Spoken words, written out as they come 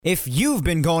If you've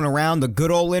been going around the good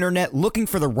old internet looking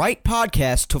for the right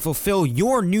podcast to fulfill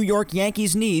your New York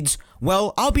Yankees needs,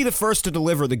 well, I'll be the first to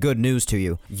deliver the good news to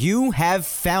you. You have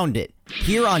found it.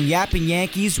 Here on Yapping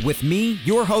Yankees with me,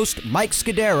 your host, Mike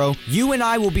Scudero, you and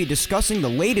I will be discussing the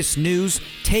latest news,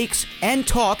 takes, and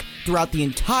talk throughout the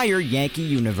entire Yankee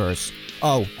universe.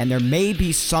 Oh, and there may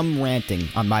be some ranting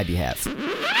on my behalf.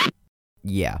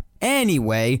 Yeah.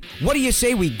 Anyway, what do you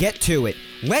say we get to it?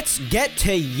 Let's get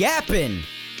to yapping!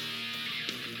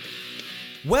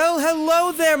 Well,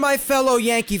 hello there, my fellow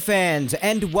Yankee fans,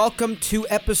 and welcome to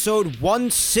episode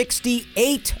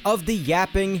 168 of the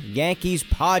Yapping Yankees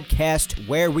podcast,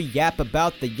 where we yap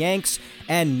about the Yanks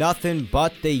and nothing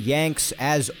but the Yanks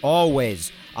as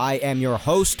always. I am your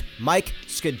host, Mike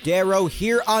Scudero,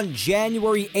 here on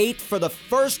January 8th for the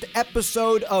first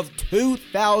episode of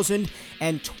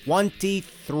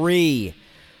 2023.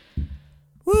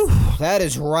 Whew, that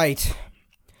is right.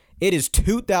 It is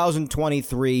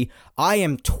 2023. I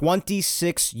am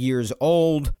 26 years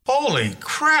old. Holy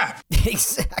crap!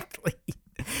 Exactly.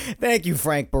 Thank you,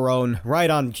 Frank Barone.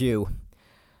 Right on cue.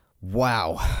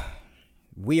 Wow.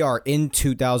 We are in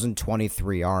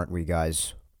 2023, aren't we,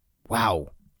 guys? Wow.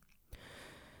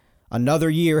 Another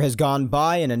year has gone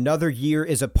by, and another year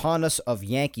is upon us of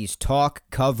Yankees talk,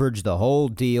 coverage, the whole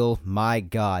deal. My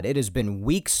God, it has been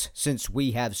weeks since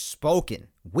we have spoken.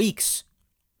 Weeks.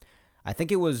 I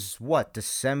think it was,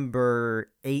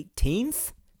 December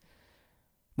 18th?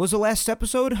 Was the last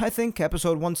episode, I think,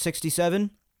 episode 167?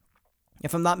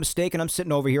 If I'm not mistaken, I'm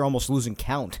sitting over here almost losing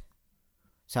count.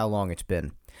 That's how long it's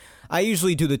been. I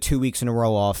usually do the 2 weeks in a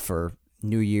row off for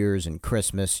New Year's and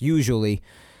Christmas, usually.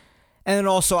 And then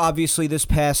also, obviously, this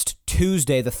past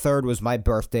Tuesday, the 3rd, was my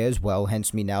birthday as well,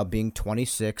 hence me now being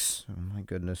 26. Oh, my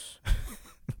goodness.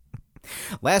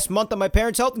 Last month on my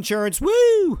parents' health insurance,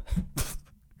 woo!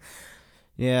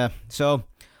 Yeah, so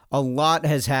a lot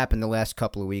has happened the last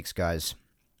couple of weeks, guys.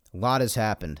 A lot has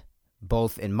happened,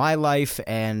 both in my life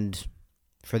and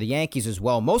for the Yankees as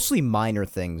well. Mostly minor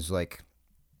things, like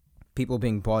people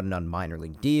being bought in on minor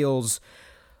league deals.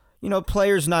 You know,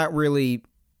 players not really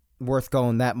worth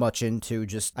going that much into.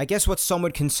 Just, I guess, what some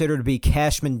would consider to be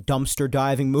Cashman dumpster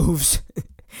diving moves,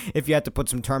 if you had to put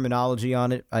some terminology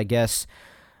on it, I guess.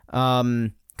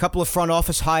 Couple of front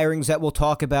office hirings that we'll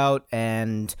talk about,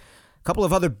 and a couple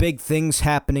of other big things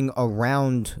happening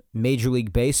around Major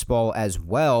League Baseball as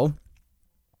well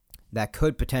that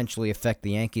could potentially affect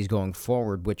the Yankees going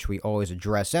forward, which we always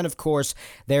address. And, of course,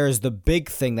 there is the big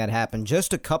thing that happened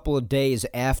just a couple of days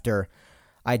after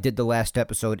I did the last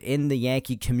episode in the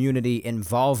Yankee community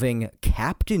involving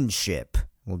captainship.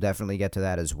 We'll definitely get to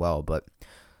that as well, but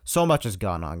so much has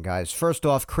gone on, guys. First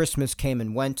off, Christmas came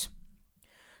and went.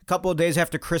 A couple of days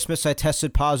after Christmas, I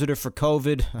tested positive for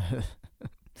COVID.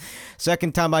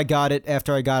 Second time I got it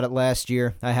after I got it last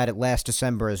year. I had it last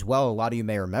December as well. A lot of you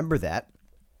may remember that.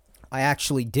 I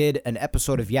actually did an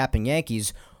episode of Yapping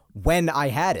Yankees when I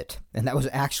had it, and that was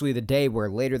actually the day where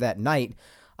later that night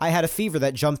I had a fever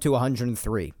that jumped to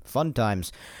 103. Fun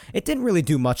times. It didn't really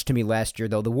do much to me last year,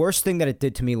 though. The worst thing that it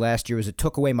did to me last year was it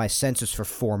took away my senses for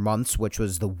 4 months, which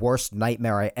was the worst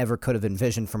nightmare I ever could have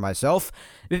envisioned for myself.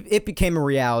 It became a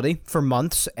reality for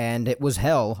months, and it was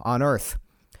hell on earth.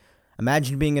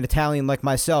 Imagine being an Italian like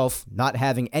myself, not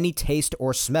having any taste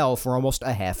or smell for almost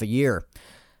a half a year.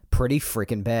 Pretty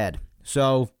freaking bad.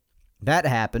 So, that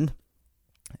happened.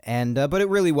 And but it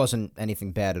really wasn't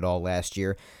anything bad at all last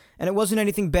year. And it wasn't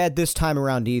anything bad this time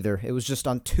around either. It was just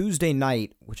on Tuesday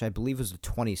night, which I believe was the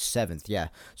 27th, yeah.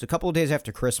 So a couple of days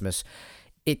after Christmas,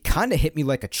 it kind of hit me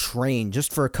like a train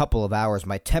just for a couple of hours.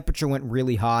 My temperature went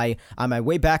really high. On my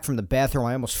way back from the bathroom,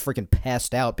 I almost freaking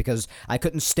passed out because I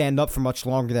couldn't stand up for much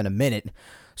longer than a minute.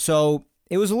 So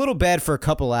it was a little bad for a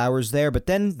couple hours there, but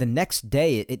then the next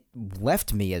day, it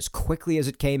left me as quickly as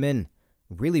it came in.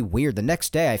 Really weird. The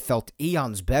next day, I felt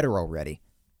eons better already.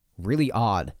 Really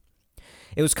odd.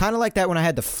 It was kind of like that when I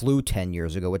had the flu 10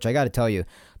 years ago, which I got to tell you,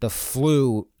 the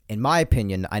flu, in my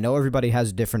opinion, I know everybody has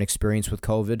a different experience with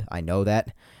COVID. I know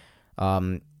that.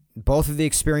 Both of the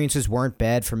experiences weren't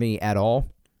bad for me at all.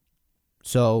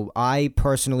 So I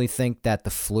personally think that the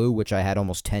flu, which I had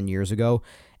almost 10 years ago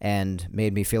and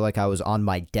made me feel like I was on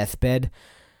my deathbed,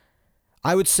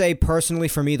 I would say personally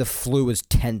for me, the flu is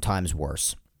 10 times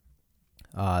worse.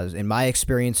 In my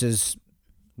experiences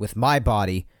with my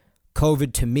body,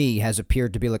 COVID to me has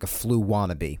appeared to be like a flu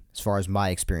wannabe, as far as my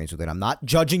experience with it. I'm not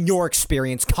judging your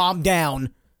experience. Calm down.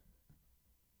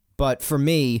 But for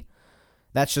me,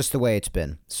 that's just the way it's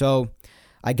been. So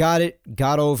I got it,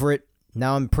 got over it,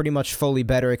 Now I'm pretty much fully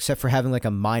better, except for having like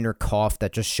a minor cough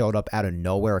that just showed up out of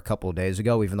nowhere a couple of days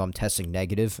ago, even though I'm testing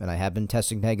negative, and I have been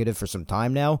testing negative for some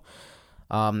time now.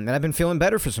 And I've been feeling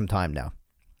better for some time now.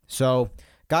 So,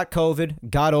 got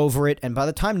COVID, got over it, and by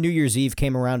the time New Year's Eve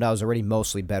came around, I was already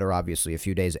mostly better, obviously, a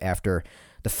few days after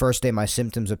the first day my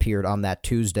symptoms appeared on that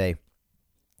Tuesday.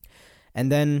 And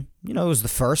then, it was the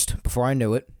first, before I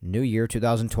knew it, New Year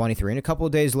 2023, and a couple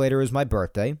of days later was my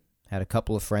birthday. Had a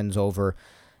couple of friends over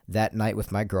that night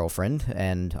with my girlfriend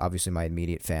and obviously my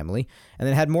immediate family, and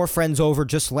then had more friends over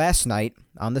just last night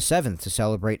on the 7th to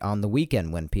celebrate on the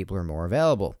weekend when people are more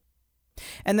available.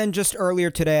 And then just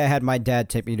earlier today, I had my dad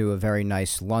take me to a very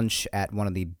nice lunch at one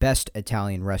of the best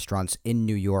Italian restaurants in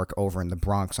New York over in the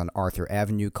Bronx on Arthur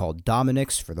Avenue called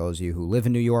Dominic's. For those of you who live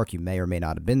in New York, you may or may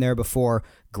not have been there before.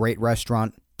 Great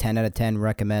restaurant, 10 out of 10,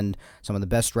 recommend. Some of the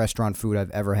best restaurant food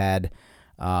I've ever had.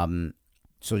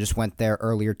 So just went there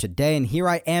earlier today, and here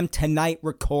I am tonight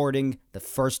recording the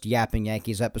first Yapping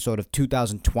Yankees episode of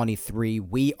 2023.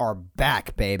 We are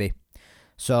back, baby.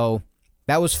 So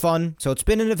that was fun. So it's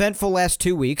been an eventful last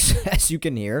 2 weeks, as you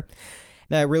can hear.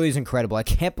 Now, it really is incredible. I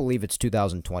can't believe it's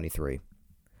 2023.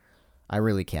 I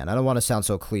really can't. I don't want to sound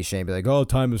so cliche and be like, oh,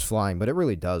 time is flying, but it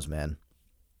really does, man.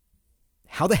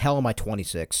 How the hell am I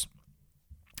 26?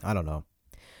 I don't know.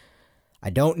 I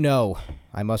don't know,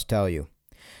 I must tell you.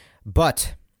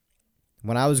 But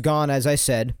when I was gone, as I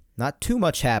said, not too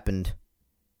much happened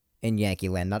in Yankee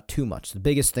land. Not too much. The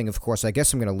biggest thing, of course, I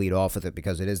guess I'm going to lead off with it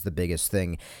because it is the biggest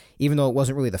thing, even though it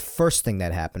wasn't really the first thing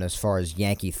that happened as far as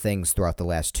Yankee things throughout the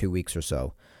last 2 weeks or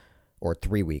so. Or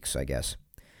 3 weeks, I guess,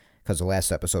 because the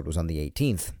last episode was on the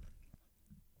 18th.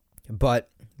 But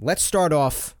let's start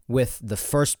off with the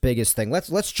first biggest thing.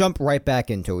 Let's jump right back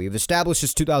into it. We've established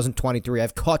this 2023.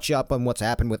 I've caught you up on what's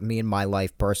happened with me in my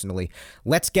life personally.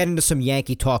 Let's get into some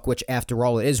Yankee talk, which after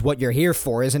all, it is what you're here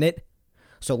for, isn't it?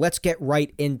 So let's get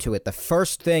right into it. The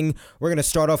first thing, we're going to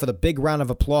start off with a big round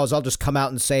of applause. I'll just come out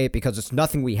and say it because it's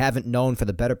nothing we haven't known for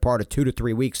the better part of 2 to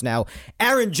 3 weeks now.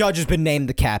 Aaron Judge has been named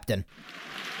the captain.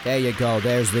 There you go.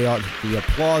 There's the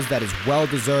applause that is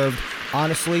well-deserved.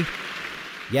 Honestly,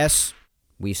 yes,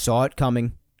 we saw it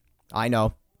coming. I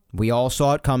know. We all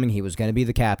saw it coming. He was going to be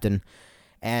the captain.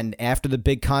 And after the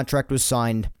big contract was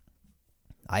signed,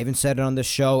 I even said it on this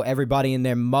show. Everybody and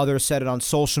their mother said it on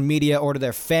social media or to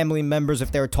their family members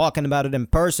if they were talking about it in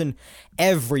person.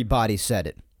 Everybody said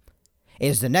it.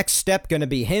 Is the next step going to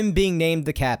be him being named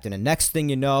the captain? And next thing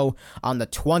you know, on the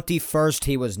 21st,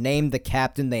 he was named the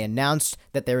captain. They announced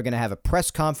that they were going to have a press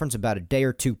conference about a day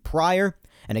or two prior.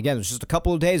 And again, it was just a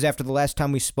couple of days after the last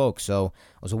time we spoke, so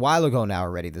it was a while ago now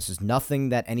already. This is nothing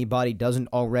that anybody doesn't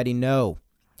already know.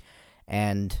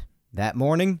 And that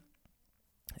morning,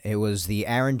 it was the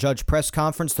Aaron Judge press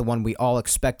conference, the one we all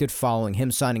expected following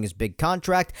him signing his big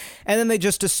contract, and then they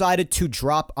just decided to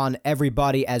drop on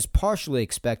everybody as partially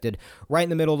expected right in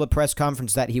the middle of the press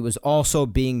conference that he was also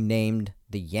being named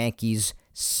the Yankees'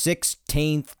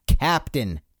 16th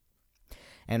captain.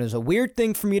 And it was a weird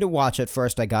thing for me to watch at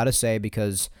first, I gotta say,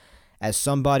 because as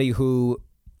somebody who,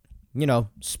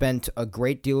 spent a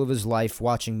great deal of his life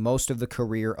watching most of the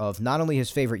career of not only his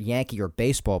favorite Yankee or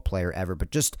baseball player ever,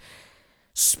 but just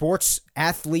sports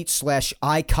athlete /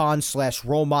 icon /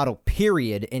 role model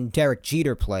period in Derek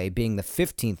Jeter play, being the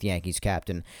 15th Yankees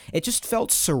captain, it just felt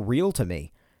surreal to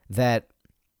me that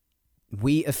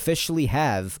we officially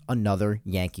have another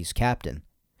Yankees captain.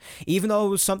 Even though it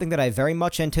was something that I very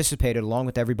much anticipated along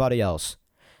with everybody else,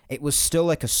 it was still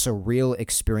like a surreal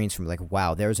experience for me. Like,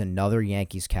 wow, there's another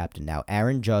Yankees captain now.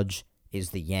 Aaron Judge is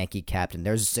the Yankee captain.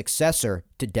 There's a successor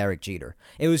to Derek Jeter.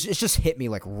 It just hit me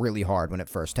like really hard when it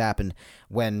first happened,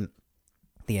 when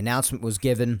the announcement was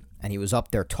given and he was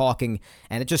up there talking,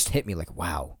 and it just hit me like,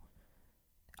 wow,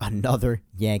 another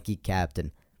Yankee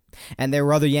captain. And there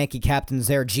were other Yankee captains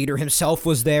there. Jeter himself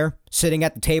was there, sitting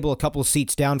at the table a couple of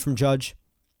seats down from Judge.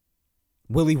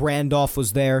 Willie Randolph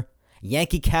was there.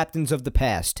 Yankee captains of the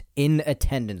past in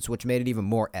attendance, which made it even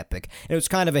more epic. And it was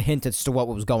kind of a hint as to what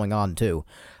was going on, too.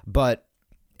 But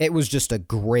it was just a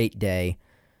great day.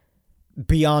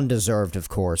 Beyond deserved, of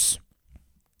course.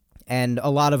 And a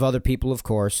lot of other people, of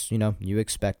course, you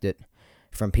expect it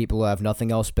from people who have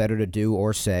nothing else better to do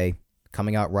or say,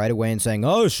 coming out right away and saying,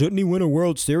 oh, shouldn't he win a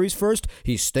World Series first?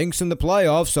 He stinks in the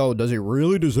playoffs, so does he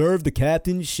really deserve the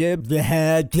captainship?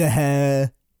 Yeah,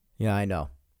 I know.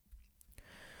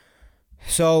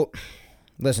 So,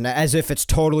 listen, as if it's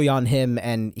totally on him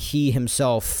and he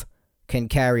himself can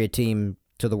carry a team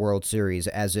to the World Series,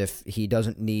 as if he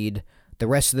doesn't need the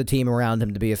rest of the team around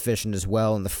him to be efficient as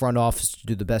well, and the front office to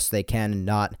do the best they can and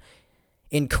not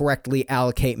incorrectly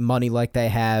allocate money like they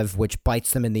have, which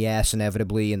bites them in the ass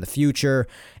inevitably in the future,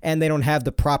 and they don't have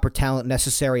the proper talent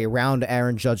necessary around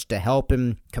Aaron Judge to help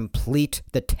him complete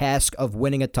the task of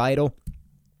winning a title.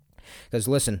 Because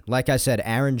listen, like I said,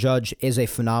 Aaron Judge is a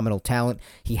phenomenal talent.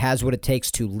 He has what it takes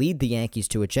to lead the Yankees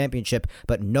to a championship,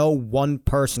 but no one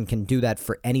person can do that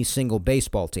for any single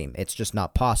baseball team. It's just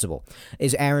not possible.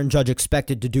 Is Aaron Judge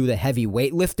expected to do the heavy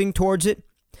weightlifting towards it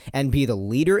and be the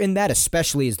leader in that,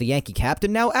 especially as the Yankee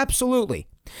captain now? Absolutely.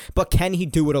 But can he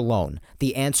do it alone?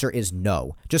 The answer is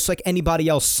no. Just like anybody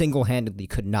else single-handedly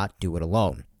could not do it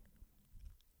alone.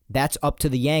 That's up to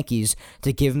the Yankees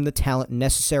to give him the talent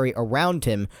necessary around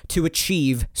him to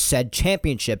achieve said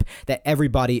championship that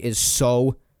everybody is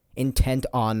so intent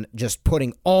on just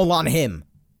putting all on him.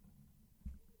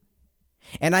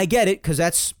 And I get it, because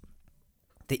that's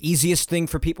the easiest thing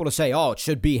for people to say. Oh, it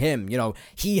should be him. You know,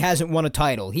 he hasn't won a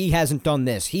title. He hasn't done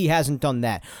this. He hasn't done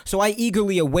that. So I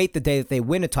eagerly await the day that they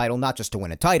win a title, not just to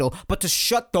win a title, but to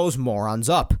shut those morons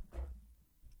up.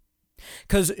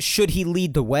 Because should he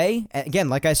lead the way? Again,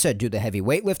 like I said, do the heavy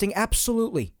weightlifting?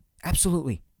 Absolutely.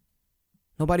 Absolutely.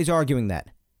 Nobody's arguing that.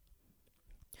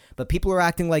 But people are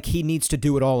acting like he needs to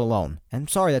do it all alone. And I'm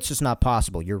sorry, that's just not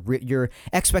possible. Your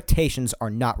expectations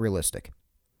are not realistic.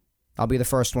 I'll be the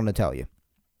first one to tell you.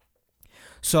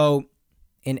 So,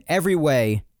 in every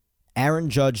way, Aaron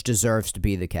Judge deserves to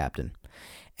be the captain.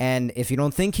 And if you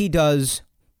don't think he does,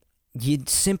 you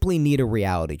simply need a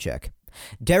reality check.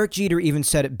 Derek Jeter even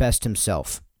said it best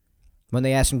himself. When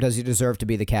they asked him, does he deserve to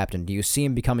be the captain? Do you see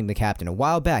him becoming the captain? A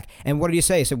while back. And what did he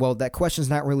say? He said, well, that question's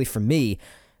not really for me.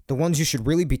 The ones you should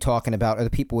really be talking about are the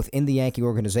people within the Yankee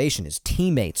organization, his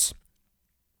teammates.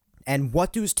 And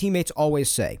what do his teammates always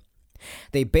say?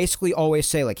 They basically always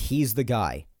say, like, he's the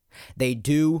guy. They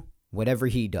do whatever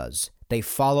he does. They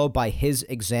follow by his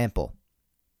example.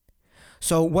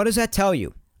 So what does that tell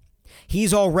you?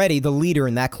 He's already the leader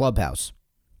in that clubhouse.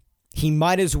 He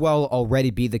might as well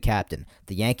already be the captain.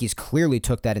 The Yankees clearly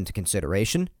took that into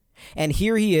consideration. And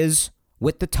here he is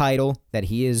with the title that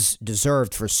he has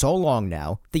deserved for so long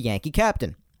now, the Yankee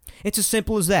captain. It's as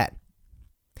simple as that.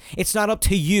 It's not up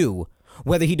to you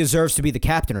whether he deserves to be the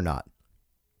captain or not.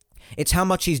 It's how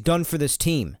much he's done for this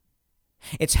team.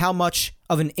 It's how much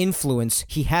of an influence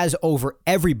he has over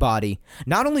everybody,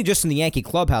 not only just in the Yankee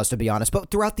clubhouse, to be honest, but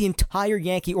throughout the entire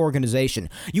Yankee organization.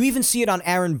 You even see it on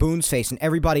Aaron Boone's face and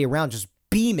everybody around just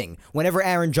beaming whenever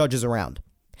Aaron Judge is around.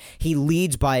 He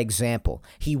leads by example.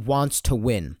 He wants to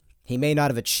win. He may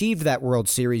not have achieved that World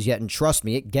Series yet, and trust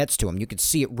me, it gets to him. You could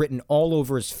see it written all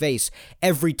over his face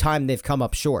every time they've come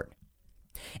up short.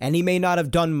 And he may not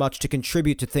have done much to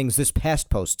contribute to things this past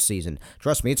postseason.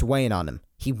 Trust me, it's weighing on him.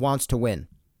 He wants to win.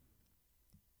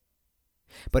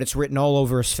 But it's written all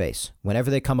over his face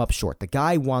whenever they come up short. The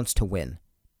guy wants to win.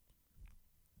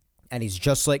 And he's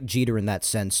just like Jeter in that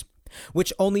sense,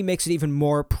 which only makes it even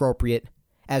more appropriate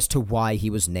as to why he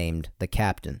was named the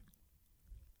captain.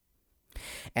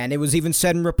 And it was even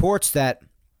said in reports that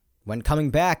when coming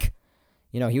back,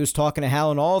 he was talking to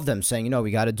Hal and all of them, saying,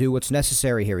 we got to do what's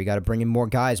necessary here. We got to bring in more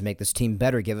guys, make this team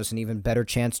better, give us an even better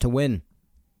chance to win.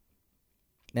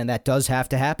 And that does have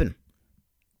to happen.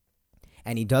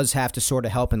 And he does have to sort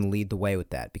of help and lead the way with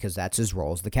that, because that's his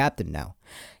role as the captain now.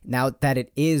 Now that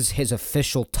it is his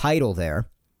official title there,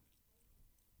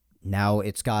 now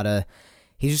he's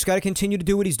just got to continue to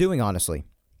do what he's doing, honestly.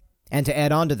 And to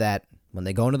add on to that, when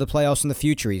they go into the playoffs in the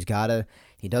future,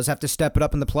 he does have to step it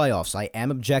up in the playoffs. I am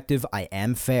objective. I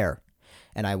am fair.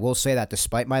 And I will say that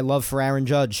despite my love for Aaron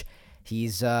Judge,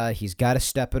 he's got to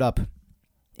step it up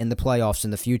in the playoffs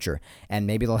in the future. And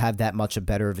maybe they'll have that much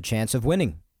better of a chance of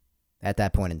winning at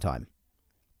that point in time.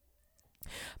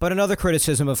 But another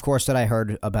criticism, of course, that I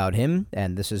heard about him,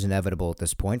 and this is inevitable at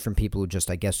this point from people who just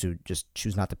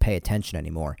choose not to pay attention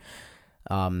anymore.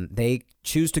 They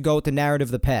choose to go with the narrative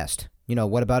of the past.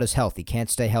 What about his health? He can't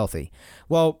stay healthy.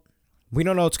 Well, we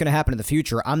don't know what's going to happen in the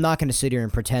future. I'm not going to sit here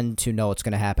and pretend to know what's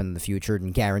going to happen in the future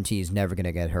and guarantee he's never going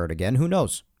to get hurt again. Who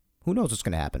knows? Who knows what's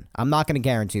going to happen? I'm not going to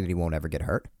guarantee that he won't ever get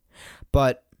hurt.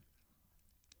 But,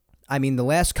 the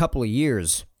last couple of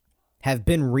years have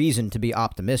been reason to be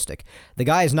optimistic. The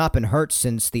guy has not been hurt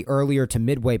since the earlier to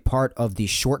midway part of the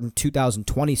shortened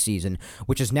 2020 season,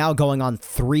 which is now going on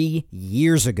 3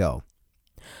 years ago.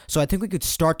 So I think we could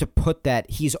start to put that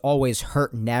he's always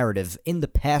hurt narrative in the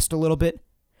past a little bit,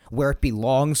 where it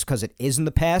belongs because it is in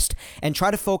the past, and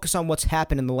try to focus on what's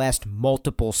happened in the last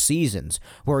multiple seasons,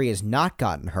 where he has not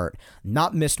gotten hurt,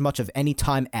 not missed much of any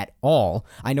time at all.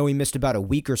 I know he missed about a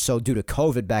week or so due to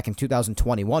COVID back in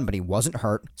 2021, but he wasn't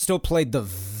hurt. Still played the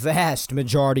vast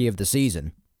majority of the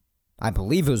season. I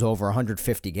believe it was over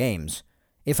 150 games,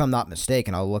 if I'm not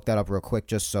mistaken. I'll look that up real quick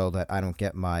just so that I don't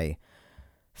get my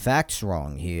facts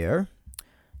wrong here.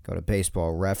 Go to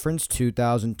Baseball Reference,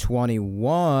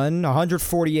 2021,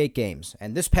 148 games.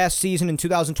 And this past season in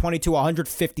 2022,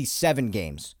 157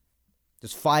 games.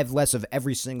 There's 5 less of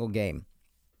every single game.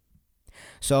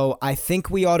 So I think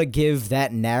we ought to give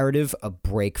that narrative a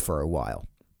break for a while,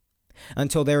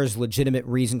 until there is legitimate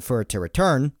reason for it to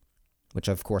return, which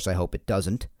of course I hope it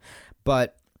doesn't.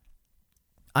 But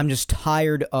I'm just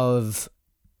tired of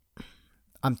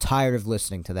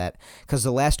listening to that, because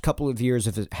the last couple of years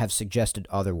have suggested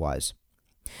otherwise.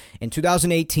 In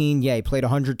 2018, he played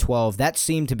 112. That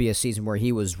seemed to be a season where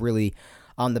he was really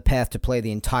on the path to play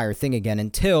the entire thing again,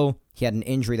 until he had an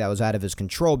injury that was out of his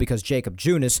control because Jakob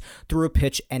Junis threw a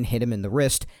pitch and hit him in the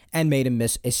wrist and made him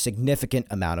miss a significant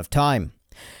amount of time.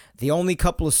 The only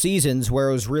couple of seasons where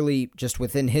it was really just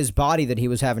within his body that he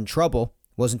was having trouble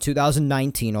was in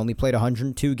 2019, only played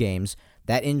 102 games.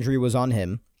 That injury was on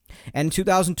him. And in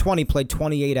 2020, played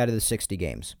 28 out of the 60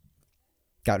 games.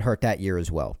 Got hurt that year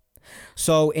as well.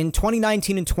 So in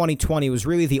 2019 and 2020 was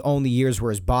really the only years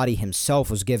where his body himself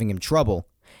was giving him trouble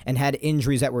and had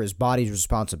injuries that were his body's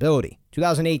responsibility.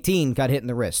 2018, got hit in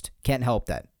the wrist. Can't help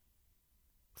that.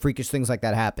 Freakish things like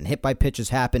that happen. Hit by pitches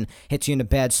happen. Hits you in a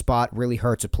bad spot. Really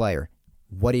hurts a player.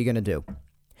 What are you going to do?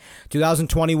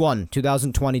 2021,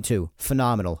 2022,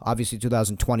 phenomenal. Obviously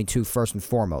 2022 first and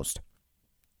foremost.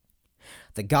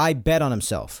 The guy bet on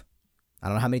himself. I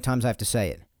don't know how many times I have to say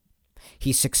it.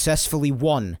 He successfully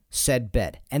won said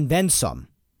bet, and then some,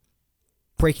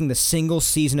 breaking the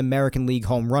single-season American League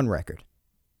home run record.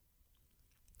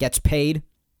 Gets paid.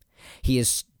 He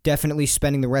is definitely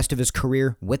spending the rest of his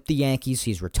career with the Yankees.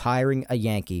 He's retiring a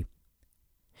Yankee.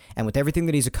 And with everything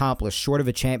that he's accomplished, short of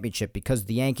a championship, because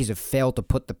the Yankees have failed to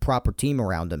put the proper team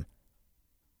around him,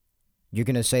 you're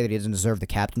going to say that he doesn't deserve the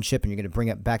captainship, and you're going to bring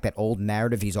up back that old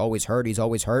narrative, he's always hurt,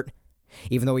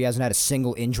 even though he hasn't had a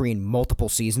single injury in multiple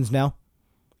seasons now?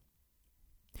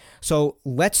 So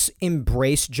let's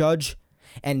embrace Judge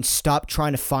and stop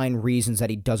trying to find reasons that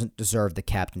he doesn't deserve the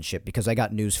captainship, because I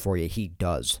got news for you, he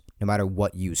does, no matter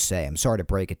what you say. I'm sorry to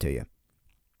break it to you,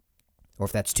 or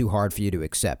if that's too hard for you to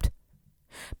accept.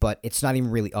 But it's not even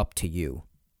really up to you.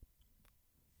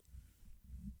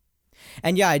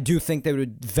 And yeah, I do think that it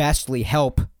would vastly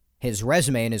help his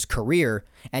resume and his career,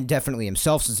 and definitely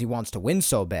himself, since he wants to win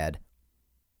so bad.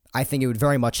 I think it would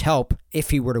very much help if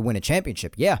he were to win a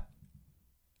championship, yeah.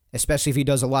 Especially if he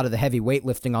does a lot of the heavy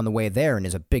weightlifting on the way there and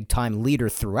is a big-time leader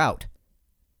throughout,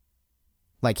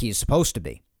 like he's supposed to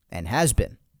be, and has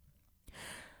been.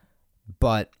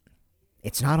 But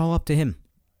it's not all up to him.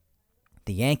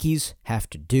 The Yankees have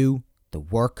to do the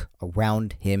work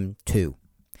around him too.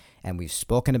 And we've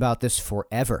spoken about this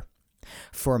forever.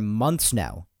 For months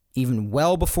now, even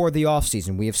well before the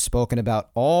offseason, we have spoken about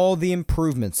all the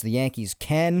improvements the Yankees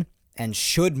can and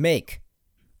should make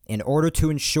in order to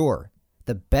ensure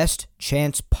the best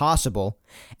chance possible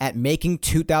at making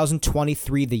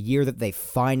 2023 the year that they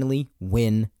finally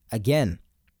win again.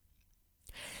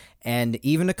 And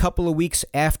even a couple of weeks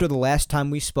after the last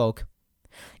time we spoke,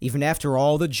 even after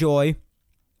all the joy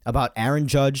about Aaron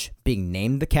Judge being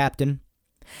named the captain,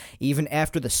 even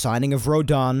after the signing of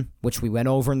Rodon, which we went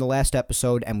over in the last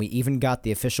episode, and we even got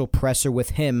the official presser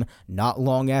with him not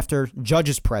long after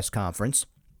Judge's press conference.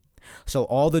 So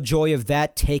all the joy of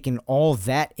that, taking all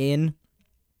that in,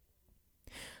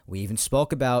 we even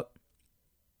spoke about,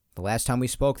 the last time we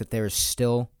spoke, that there is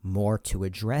still more to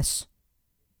address.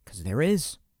 Because there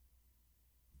is.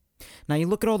 Now you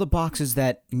look at all the boxes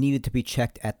that needed to be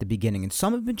checked at the beginning, and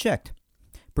some have been checked.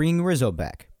 Bringing Rizzo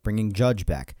back, bringing Judge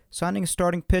back, signing a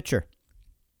starting pitcher.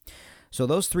 So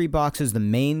those 3 boxes, the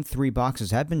main 3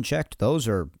 boxes, have been checked. Those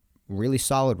are really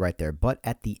solid right there. But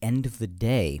at the end of the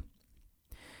day,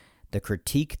 the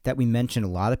critique that we mentioned a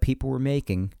lot of people were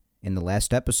making in the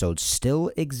last episode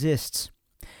still exists.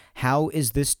 How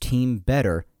is this team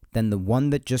better than the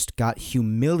one that just got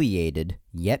humiliated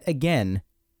yet again,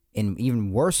 in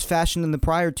even worse fashion than the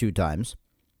prior 2 times,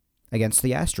 against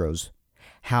the Astros?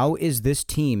 How is this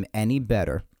team any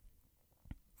better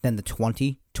than the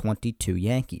 2022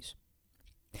 Yankees?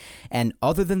 And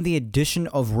other than the addition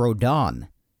of Rodon,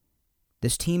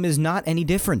 this team is not any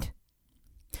different.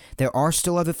 There are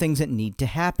still other things that need to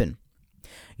happen.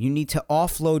 You need to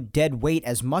offload dead weight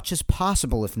as much as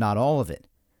possible, if not all of it.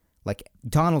 Like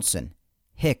Donaldson,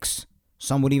 Hicks,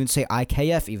 some would even say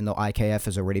IKF, even though IKF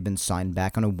has already been signed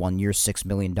back on a 1-year, $6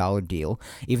 million deal,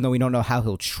 even though we don't know how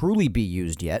he'll truly be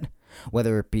used yet,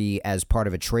 whether it be as part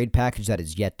of a trade package that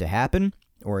is yet to happen,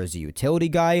 or as a utility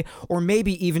guy, or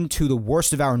maybe even to the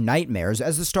worst of our nightmares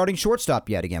as the starting shortstop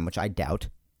yet again, which I doubt.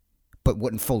 but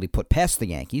wouldn't fully put past the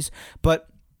Yankees. But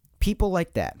people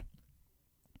like that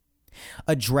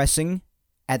addressing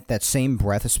at that same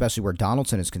breath, especially where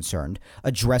Donaldson is concerned,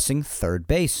 addressing third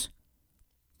base.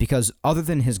 Because other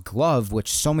than his glove, which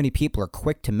so many people are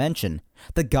quick to mention,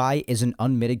 the guy is an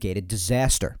unmitigated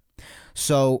disaster.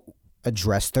 So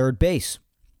address third base.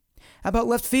 How about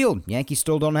left field? Yankees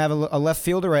still don't have a left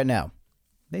fielder right now.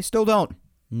 They still don't.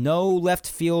 No left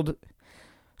field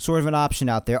sort of an option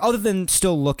out there, other than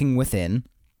still looking within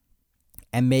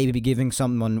and maybe giving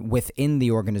someone within the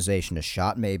organization a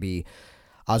shot. Maybe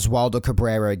Oswaldo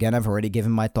Cabrera again. I've already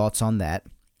given my thoughts on that.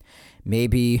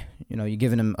 Maybe, you're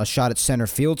giving him a shot at center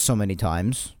field so many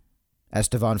times.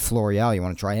 Estevan Florial, you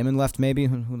want to try him in left maybe?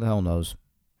 Who the hell knows?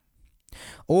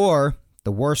 Or,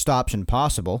 the worst option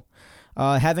possible,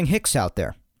 having Hicks out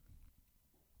there.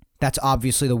 That's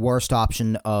obviously the worst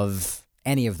option of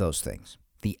any of those things.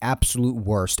 The absolute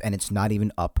worst, and it's not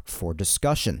even up for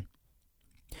discussion.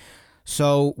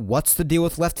 So, what's the deal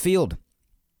with left field?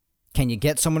 Can you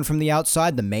get someone from the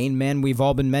outside? The main man we've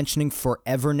all been mentioning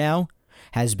forever now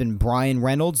has been Bryan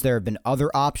Reynolds. There have been other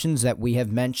options that we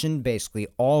have mentioned. Basically,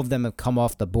 all of them have come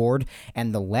off the board.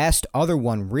 And the last other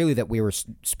one, really, that we were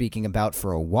speaking about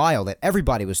for a while, that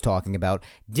everybody was talking about,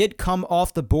 did come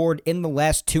off the board in the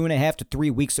last 2.5 to 3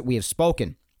 weeks that we have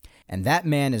spoken. And that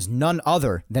man is none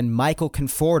other than Michael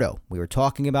Conforto. We were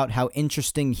talking about how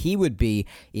interesting he would be,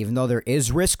 even though there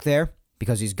is risk there,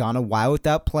 because he's gone a while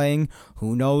without playing.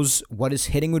 Who knows what his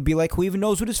hitting would be like? Who even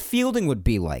knows what his fielding would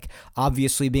be like?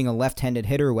 Obviously, being a left-handed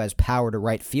hitter who has power to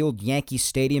right field, Yankee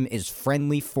Stadium is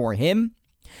friendly for him,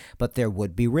 but there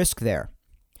would be risk there.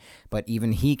 But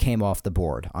even he came off the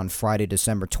board. On Friday,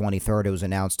 December 23rd, it was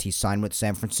announced he signed with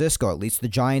San Francisco. At least the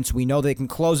Giants, we know they can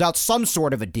close out some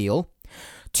sort of a deal.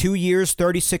 2 years,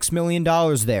 $36 million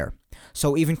there.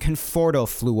 So even Conforto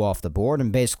flew off the board,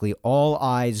 and basically all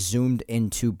eyes zoomed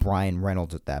into Bryan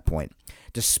Reynolds at that point,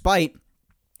 despite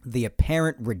the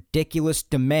apparent ridiculous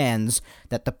demands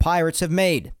that the Pirates have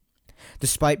made,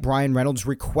 despite Bryan Reynolds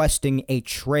requesting a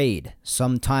trade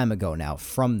some time ago now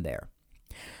from there.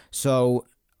 So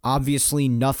obviously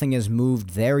nothing has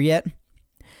moved there yet.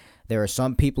 There are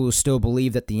some people who still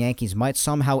believe that the Yankees might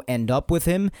somehow end up with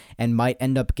him and might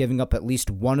end up giving up at least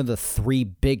one of the three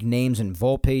big names in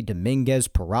Volpe, Dominguez,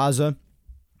 Peraza.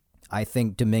 I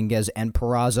think Dominguez and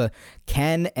Peraza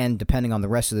can, and depending on the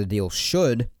rest of the deal,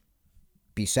 should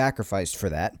be sacrificed for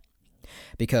that,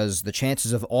 because the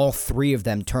chances of all three of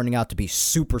them turning out to be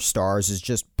superstars is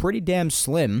just pretty damn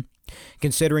slim,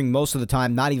 considering most of the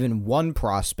time not even one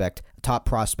prospect, top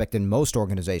prospect in most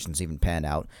organizations, even pan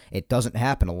out. It doesn't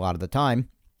happen a lot of the time.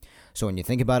 So when you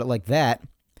think about it like that,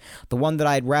 the one that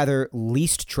I'd rather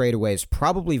least trade away is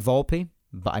probably Volpe.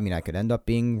 But I could end up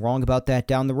being wrong about that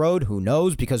down the road. Who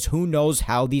knows? Because who knows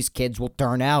how these kids will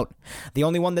turn out. The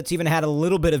only one that's even had a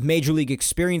little bit of Major League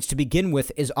experience to begin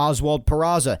with is Oswald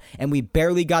Peraza, and we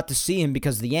barely got to see him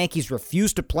because the Yankees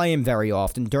refused to play him very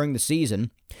often during the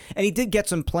season. And he did get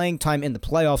some playing time in the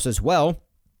playoffs as well,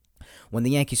 when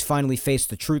the Yankees finally faced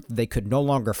the truth that they could no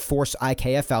longer force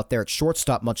IKF out there at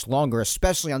shortstop much longer,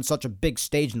 especially on such a big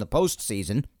stage in the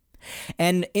postseason.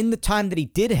 And in the time that he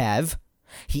did have,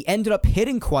 he ended up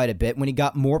hitting quite a bit when he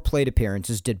got more plate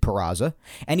appearances, did Peraza,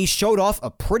 and he showed off a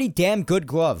pretty damn good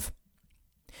glove,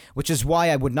 which is why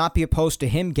I would not be opposed to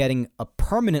him getting a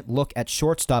permanent look at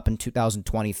shortstop in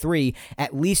 2023,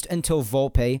 at least until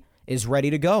Volpe is ready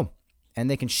to go. And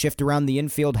they can shift around the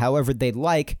infield however they'd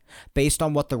like based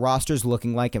on what the roster's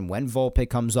looking like and when Volpe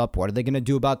comes up. What are they going to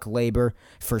do about Gleyber,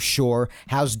 for sure?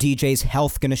 How's DJ's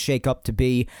health going to shake up to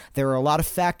be? There are a lot of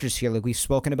factors here like we've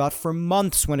spoken about for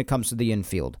months when it comes to the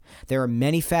infield. There are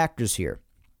many factors here.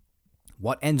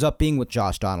 What ends up being with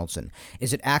Josh Donaldson?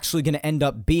 Is it actually going to end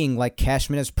up being like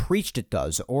Cashman has preached it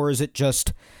does? Or is it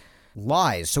just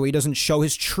lies so he doesn't show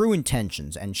his true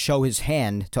intentions and show his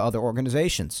hand to other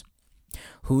organizations?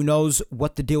 Who knows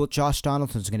what the deal with Josh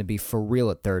Donaldson is going to be for real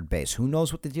at third base? Who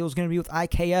knows what the deal is going to be with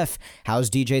IKF? How's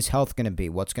DJ's health going to be?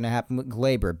 What's going to happen with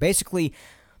Gleyber? Basically,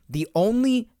 the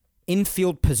only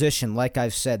infield position, like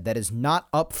I've said, that is not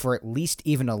up for at least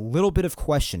even a little bit of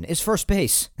question is first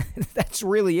base. That's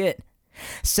really it.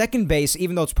 Second base,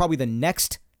 even though it's probably the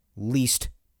next least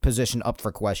position up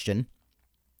for question,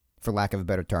 for lack of a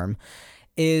better term,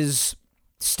 is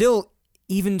still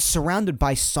even surrounded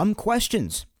by some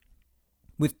questions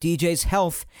with DJ's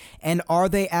health, and are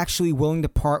they actually willing to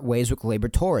part ways with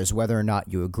Gleyber Torres, whether or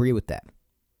not you agree with that?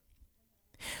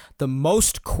 The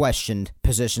most questioned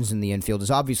positions in the infield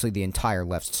is obviously the entire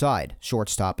left side,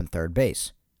 shortstop and third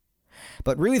base.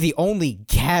 But really the only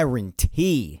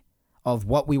guarantee of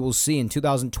what we will see in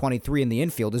 2023 in the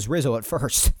infield is Rizzo at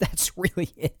first. That's really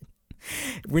it.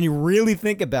 When you really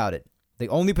think about it, the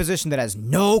only position that has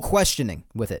no questioning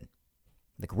with it,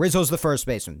 like Rizzo's the first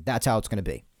baseman. That's how it's going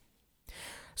to be.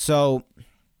 So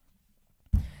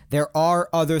there are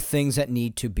other things that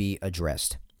need to be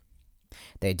addressed.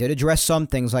 They did address some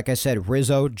things, like I said,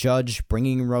 Rizzo, Judge,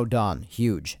 bringing in Rodon,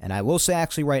 huge. And I will say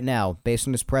actually right now, based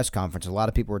on this press conference, a lot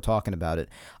of people were talking about it.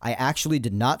 I actually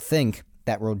did not think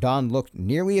that Rodon looked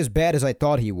nearly as bad as I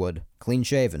thought he would, clean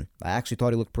shaven. I actually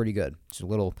thought he looked pretty good. It's a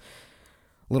little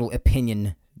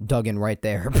opinion dug in right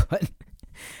there. But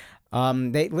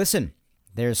listen,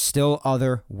 there's still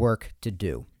other work to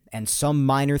do. And some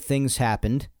minor things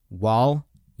happened while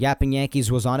Yapping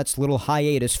Yankees was on its little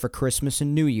hiatus for Christmas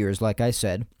and New Year's, like I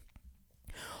said.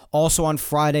 Also on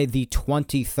Friday the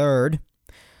 23rd,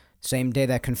 same day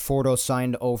that Conforto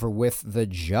signed over with the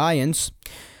Giants,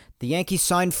 the Yankees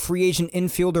signed free agent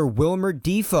infielder Wilmer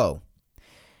Difo.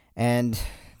 And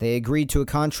they agreed to a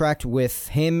contract with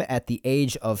him at the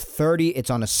age of 30. It's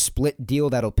on a split deal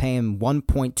that'll pay him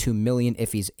 $1.2 million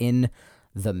if he's in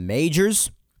the majors.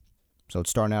 So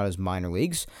it's starting out as minor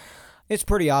leagues. It's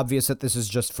pretty obvious that this is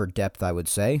just for depth, I would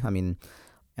say. I mean,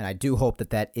 and I do hope that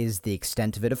that is the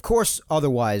extent of it. Of course,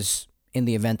 otherwise, in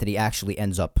the event that he actually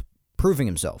ends up proving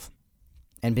himself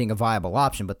and being a viable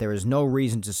option, but there is no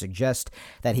reason to suggest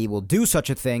that he will do such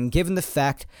a thing, given the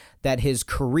fact that his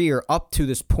career up to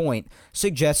this point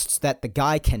suggests that the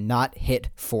guy cannot hit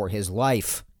for his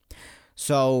life.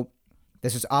 So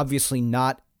this is obviously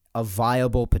not a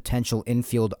viable potential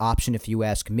infield option, if you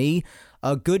ask me.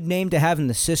 A good name to have in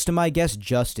the system, I guess,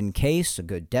 just in case. A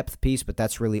good depth piece, but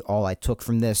that's really all I took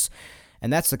from this.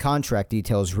 And that's the contract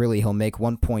details, really. He'll make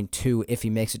 1.2 if he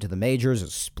makes it to the majors, a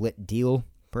split deal,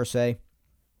 per se.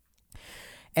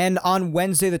 And on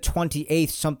Wednesday the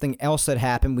 28th, something else that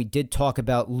happened, we did talk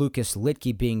about Lucas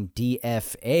Luetge being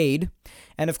DFA'd.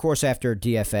 And of course, after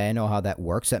DFA, I know how that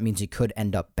works. That means he could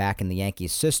end up back in the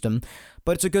Yankees system.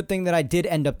 But it's a good thing that I did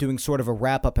end up doing sort of a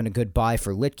wrap-up and a goodbye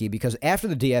for Luetge, because after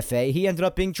the DFA, he ended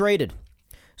up being traded.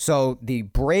 So the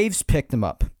Braves picked him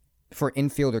up for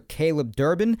infielder Caleb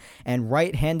Durbin and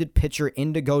right-handed pitcher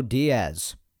Indigo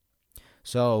Diaz.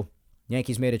 So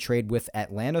Yankees made a trade with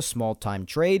Atlanta, small-time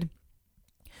trade.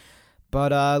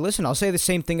 But listen, I'll say the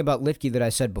same thing about Luetge that I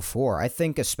said before. I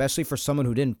think especially for someone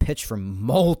who didn't pitch for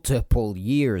multiple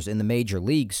years in the major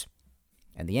leagues,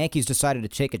 and the Yankees decided to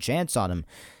take a chance on him,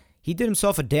 he did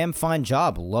himself a damn fine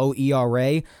job. Low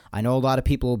ERA. I know a lot of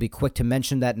people will be quick to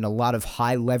mention that in a lot of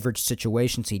high-leverage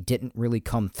situations he didn't really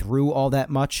come through all that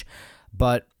much,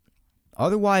 but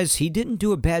otherwise, he didn't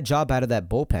do a bad job out of that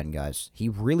bullpen, guys. He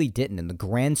really didn't. In the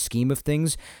grand scheme of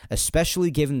things, especially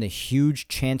given the huge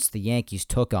chance the Yankees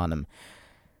took on him,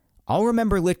 I'll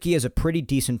remember Luetge as a pretty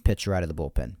decent pitcher out of the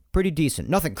bullpen. Pretty decent.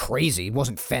 Nothing crazy. He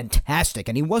wasn't fantastic,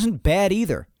 and he wasn't bad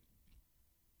either.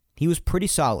 He was pretty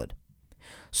solid.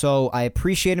 So I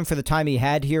appreciate him for the time he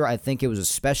had here. I think it was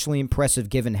especially impressive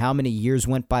given how many years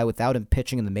went by without him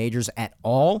pitching in the majors at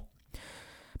all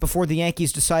before the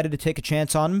Yankees decided to take a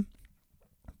chance on him.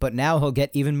 But now he'll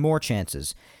get even more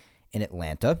chances in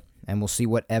Atlanta, and we'll see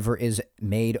whatever is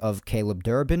made of Caleb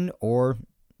Durbin or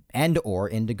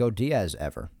Indigo Diaz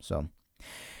ever. So,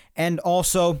 and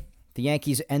also, the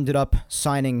Yankees ended up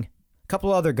signing a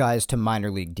couple other guys to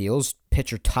minor league deals,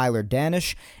 pitcher Tyler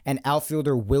Danish and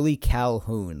outfielder Willie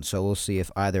Calhoun. So we'll see if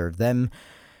either of them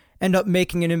end up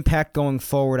making an impact going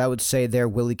forward. I would say there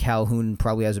Willie Calhoun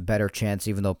probably has a better chance,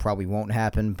 even though it probably won't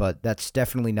happen, but that's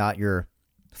definitely not your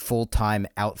full-time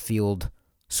outfield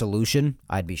solution.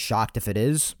 I'd be shocked if it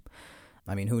is.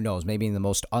 I mean, who knows? Maybe in the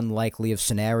most unlikely of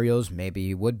scenarios, maybe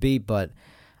he would be, but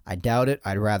I doubt it.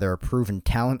 I'd rather a proven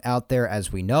talent out there,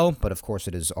 as we know, but of course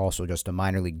it is also just a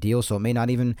minor league deal, so it may not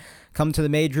even come to the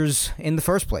majors in the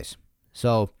first place.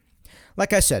 So,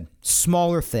 like I said,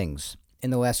 smaller things in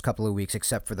the last couple of weeks,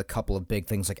 except for the couple of big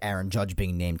things like Aaron Judge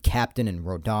being named captain and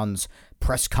Rodon's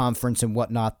press conference and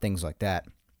whatnot, things like that.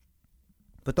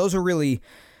 But those are really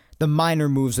the minor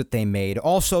moves that they made.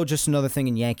 Also, just another thing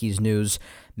in Yankees news,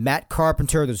 Matt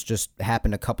Carpenter, this just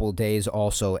happened a couple of days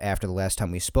also after the last time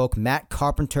we spoke. Matt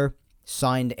Carpenter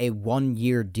signed a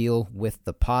 1-year deal with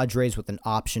the Padres with an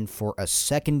option for a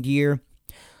second year.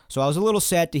 So I was a little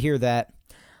sad to hear that.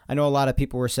 I know a lot of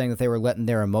people were saying that they were letting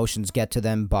their emotions get to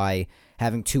them by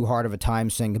having too hard of a time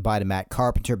saying goodbye to Matt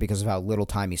Carpenter because of how little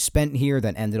time he spent here,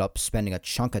 then ended up spending a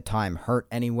chunk of time hurt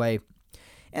anyway.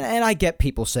 And I get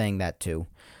people saying that too.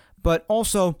 But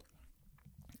also,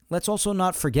 let's also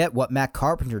not forget what Matt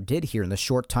Carpenter did here in the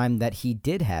short time that he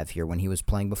did have here when he was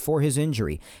playing before his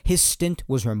injury. His stint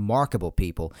was remarkable,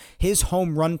 people. His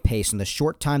home run pace in the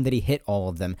short time that he hit all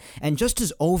of them, and just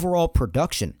his overall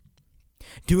production.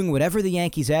 doing whatever the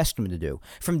Yankees asked him to do.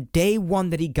 From day one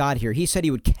that he got here, he said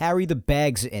he would carry the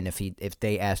bags in if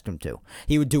they asked him to.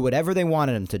 He would do whatever they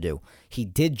wanted him to do. He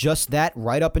did just that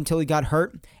right up until he got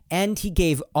hurt, and he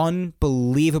gave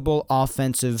unbelievable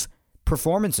offensive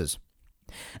performances.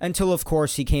 Until, of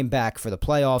course, he came back for the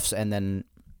playoffs, and then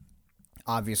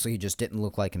obviously he just didn't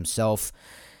look like himself,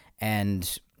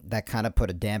 and that kind of put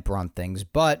a damper on things.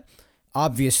 But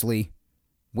obviously,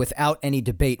 without any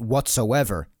debate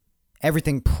whatsoever,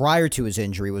 everything prior to his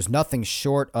injury was nothing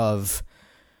short of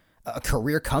a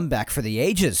career comeback for the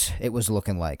ages, it was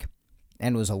looking like.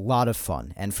 And it was a lot of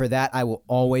fun. And for that, I will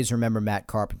always remember Matt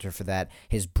Carpenter for that.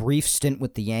 His brief stint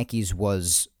with the Yankees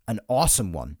was an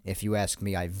awesome one, if you ask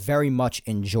me. I very much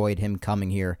enjoyed him coming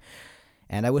here,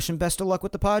 and I wish him best of luck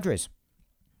with the Padres.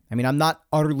 I mean, I'm not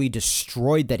utterly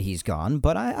destroyed that he's gone,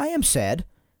 but I am sad,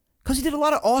 because he did a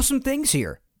lot of awesome things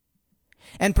here.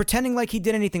 And pretending like he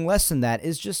did anything less than that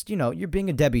is just, you're being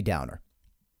a Debbie Downer.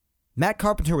 Matt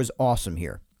Carpenter was awesome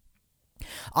here.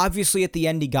 Obviously, at the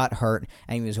end, he got hurt,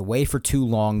 and he was away for too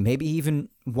long. Maybe he even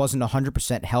wasn't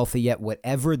 100% healthy yet,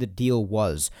 whatever the deal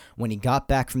was. When he got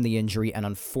back from the injury and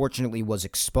unfortunately was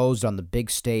exposed on the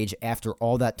big stage after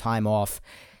all that time off,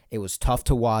 it was tough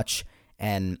to watch,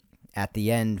 and at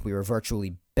the end, we were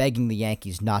virtually begging the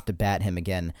Yankees not to bat him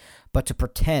again. But to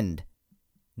pretend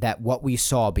that what we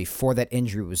saw before that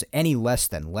injury was any less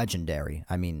than legendary,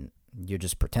 I mean, you're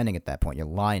just pretending at that point. You're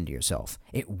lying to yourself.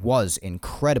 It was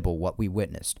incredible what we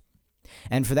witnessed.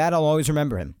 And for that, I'll always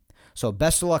remember him. So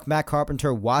best of luck, Matt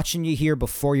Carpenter. Watching you here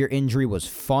before your injury was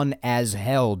fun as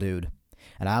hell, dude.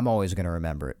 And I'm always going to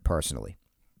remember it personally.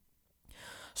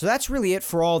 So that's really it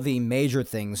for all the major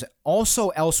things. Also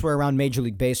elsewhere around Major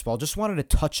League Baseball, just wanted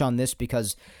to touch on this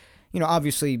because,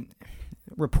 obviously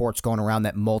reports going around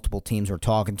that multiple teams were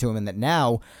talking to him and that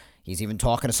now he's even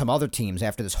talking to some other teams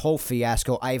after this whole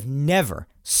fiasco. I've never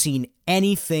seen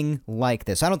anything like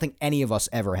this. I don't think any of us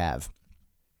ever have.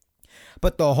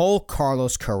 But the whole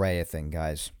Carlos Correa thing,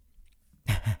 guys.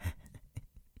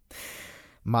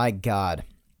 My God.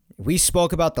 We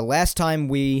spoke about the last time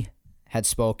we had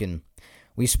spoken.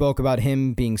 We spoke about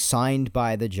him being signed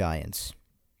by the Giants.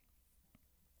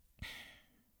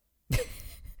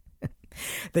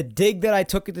 The dig that I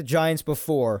took at the Giants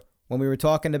before when we were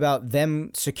talking about them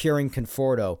securing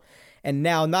Conforto, and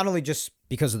now not only just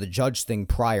because of the Judge thing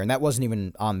prior, and that wasn't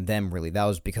even on them really, that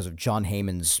was because of Jon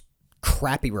Heyman's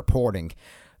crappy reporting,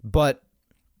 but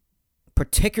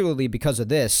particularly because of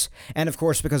this, and of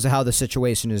course because of how the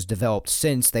situation has developed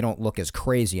since, they don't look as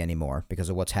crazy anymore because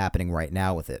of what's happening right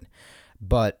now with it.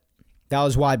 But that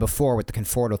was why before with the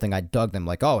Conforto thing, I dug them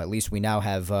like, at least we now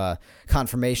have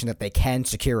confirmation that they can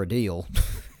secure a deal.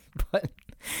 But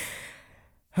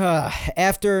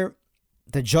after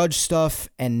the Judge stuff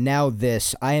and now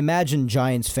this, I imagine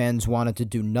Giants fans wanted to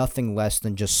do nothing less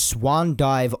than just swan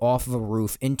dive off of a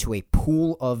roof into a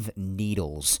pool of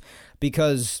needles.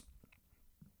 Because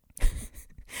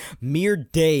mere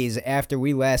days after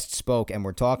we last spoke, and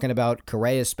we're talking about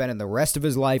Correa spending the rest of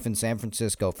his life in San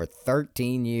Francisco for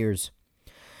 13 years,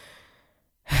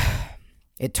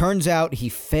 it turns out he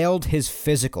failed his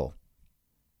physical.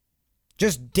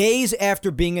 Just days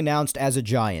after being announced as a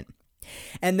Giant.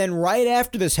 And then right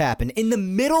after this happened, in the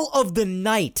middle of the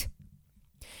night,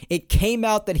 it came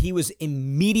out that he was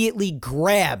immediately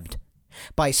grabbed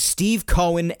by Steve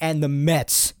Cohen and the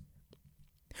Mets,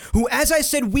 who, as I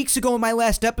said weeks ago in my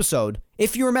last episode,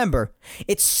 if you remember,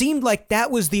 it seemed like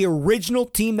that was the original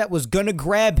team that was going to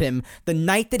grab him the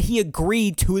night that he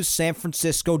agreed to his San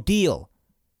Francisco deal.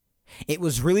 It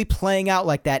was really playing out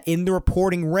like that in the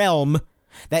reporting realm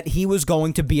that he was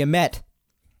going to be a Met.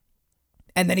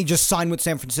 And then he just signed with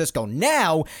San Francisco.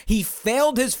 Now, he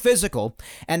failed his physical,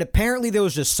 and apparently there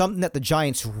was just something that the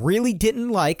Giants really didn't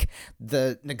like.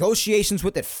 The negotiations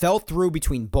with it fell through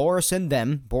between Boras and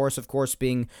them. Boras, of course,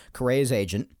 being Correa's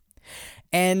agent.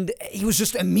 And he was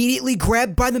just immediately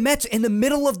grabbed by the Mets in the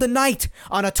middle of the night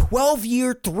on a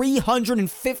 12-year,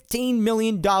 $315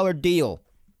 million deal.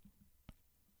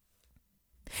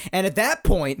 And at that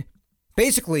point,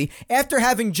 basically, after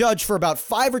having Judge for about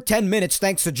 5 or 10 minutes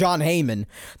thanks to Jon Heyman,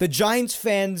 the Giants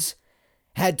fans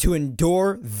had to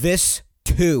endure this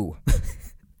too.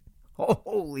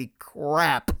 Holy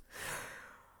crap.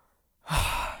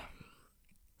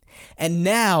 And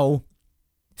now,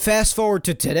 fast forward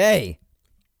to today.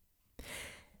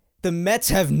 The Mets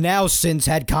have now since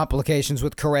had complications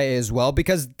with Correa as well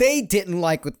because they didn't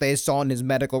like what they saw in his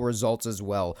medical results as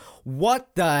well.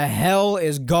 What the hell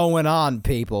is going on,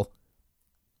 people?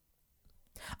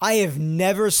 I have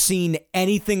never seen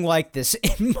anything like this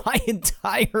in my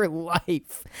entire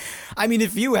life. I mean,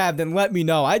 if you have, then let me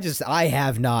know. I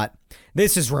have not.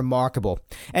 This is remarkable.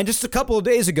 And just a couple of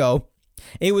days ago,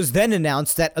 it was then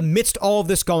announced that amidst all of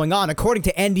this going on, according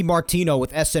to Andy Martino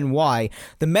with SNY,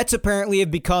 the Mets apparently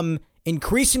have become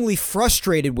increasingly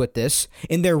frustrated with this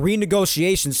in their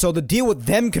renegotiations, so the deal with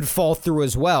them could fall through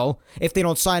as well if they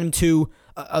don't sign him to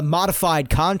a modified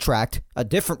contract, a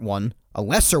different one, a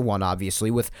lesser one, obviously,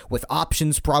 with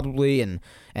options probably and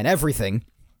everything.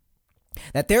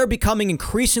 That they're becoming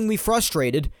increasingly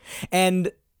frustrated,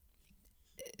 and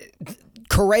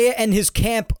Correa and his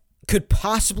camp could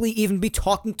possibly even be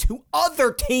talking to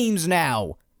other teams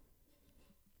now.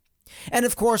 And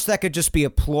of course, that could just be a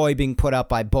ploy being put out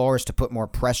by Boras to put more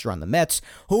pressure on the Mets.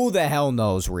 Who the hell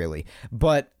knows, really?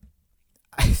 But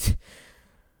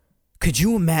could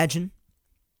you imagine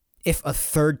if a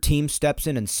third team steps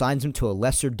in and signs him to a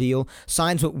lesser deal,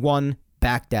 signs with one,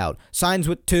 backed out, signs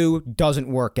with two, doesn't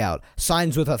work out,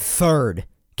 signs with a third?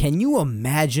 Can you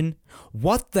imagine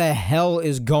what the hell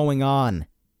is going on?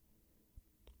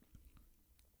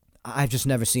 I've just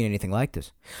never seen anything like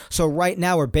this. So right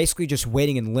now, we're basically just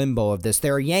waiting in limbo of this.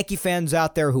 There are Yankee fans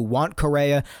out there who want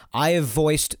Correa. I have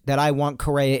voiced that I want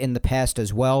Correa in the past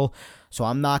as well. So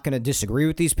I'm not going to disagree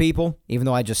with these people, even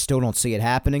though I just still don't see it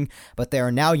happening. But there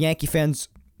are now Yankee fans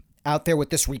out there with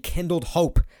this rekindled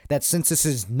hope that since this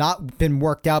has not been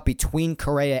worked out between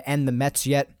Correa and the Mets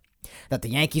yet, that the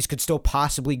Yankees could still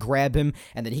possibly grab him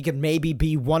and that he could maybe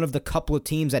be one of the couple of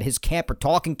teams that his camp are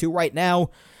talking to right now.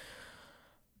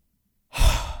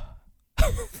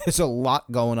 There's a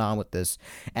lot going on with this,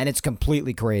 and it's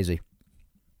completely crazy.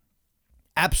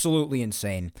 Absolutely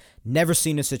insane. Never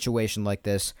seen a situation like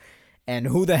this, and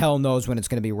who the hell knows when it's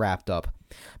going to be wrapped up.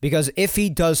 Because if he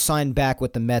does sign back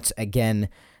with the Mets again,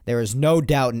 there is no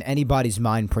doubt in anybody's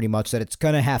mind pretty much that it's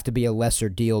going to have to be a lesser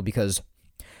deal because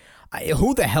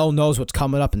who the hell knows what's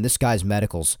coming up in this guy's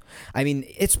medicals? I mean,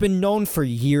 it's been known for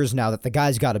years now that the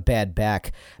guy's got a bad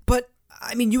back, but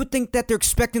I mean, you would think that they're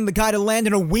expecting the guy to land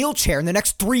in a wheelchair in the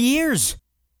next 3 years.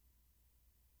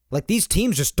 Like, these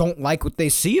teams just don't like what they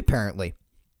see, apparently.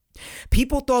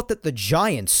 People thought that the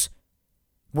Giants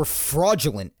were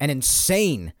fraudulent and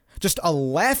insane, just a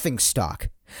laughingstock,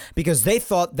 because they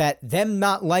thought that them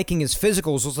not liking his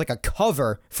physicals was like a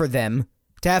cover for them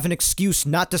to have an excuse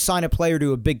not to sign a player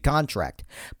to a big contract.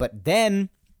 But then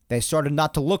they started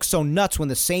not to look so nuts when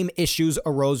the same issues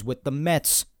arose with the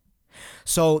Mets.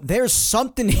 So there's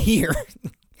something here.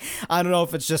 I don't know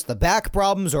if it's just the back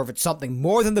problems or if it's something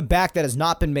more than the back that has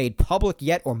not been made public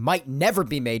yet or might never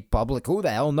be made public. Who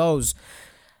the hell knows?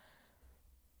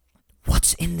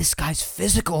 What's in this guy's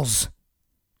physicals?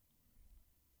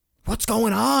 What's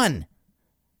going on?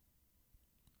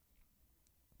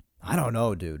 I don't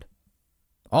know, dude.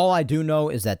 All I do know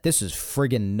is that this is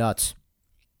friggin' nuts.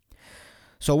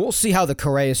 So we'll see how the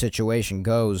Correa situation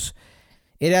goes.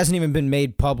 It hasn't even been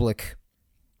made public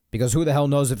because who the hell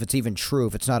knows if it's even true,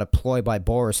 if it's not a ploy by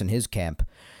Boras and his camp.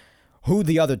 Who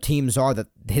the other teams are that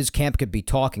his camp could be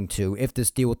talking to if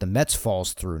this deal with the Mets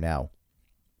falls through now.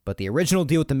 But the original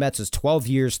deal with the Mets is 12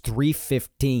 years,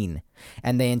 $315,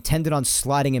 and they intended on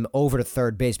sliding him over to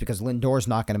third base because Lindor's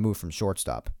not going to move from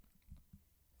shortstop.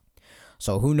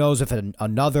 So who knows if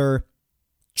another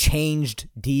changed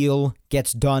deal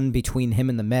gets done between him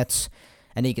and the Mets,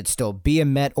 and he could still be a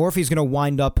Met, or if he's going to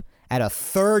wind up at a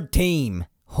third team.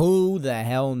 Who the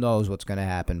hell knows what's going to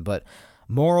happen? But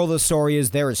moral of the story is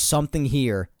there is something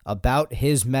here about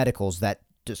his medicals that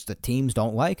just the teams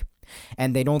don't like,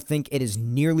 and they don't think it is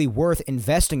nearly worth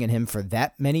investing in him for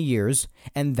that many years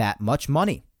and that much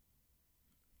money.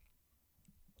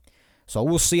 So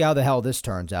we'll see how the hell this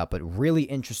turns out, but really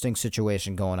interesting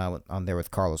situation going on there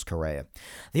with Carlos Correa.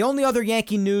 The only other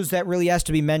Yankee news that really has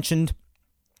to be mentioned,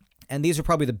 and these are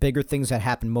probably the bigger things that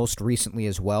happened most recently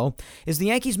as well, is the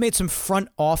Yankees made some front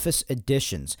office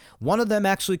additions. One of them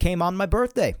actually came on my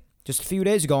birthday, just a few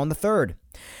days ago on the 3rd.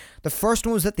 The first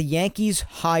one was that the Yankees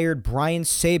hired Brian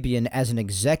Sabean as an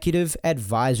executive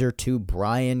advisor to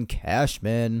Brian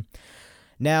Cashman.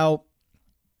 Now,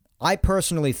 I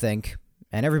personally think,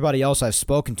 and everybody else I've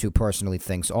spoken to personally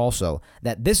thinks also,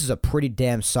 that this is a pretty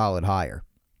damn solid hire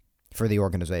for the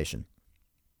organization.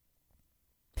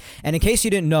 And in case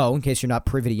you didn't know, in case you're not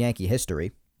privy to Yankee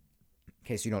history, in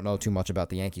case you don't know too much about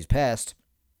the Yankees' past,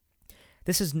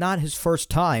 this is not his first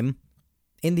time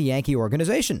in the Yankee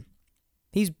organization.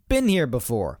 He's been here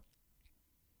before.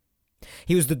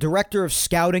 He was the director of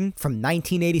scouting from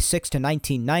 1986 to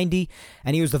 1990,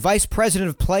 and he was the vice president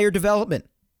of player development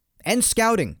and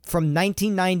scouting from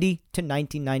 1990 to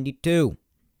 1992.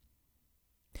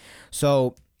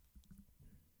 So,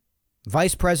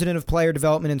 vice president of player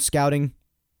development and scouting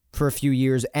for a few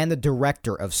years and the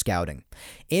director of scouting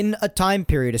in a time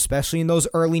period, especially in those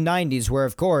early 90s, where,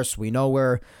 of course, we know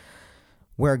where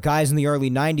guys in the early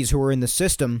 90s who were in the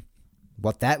system,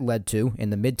 what that led to in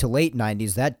the mid to late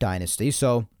 90s, that dynasty.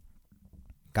 So,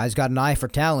 guy's got an eye for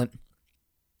talent.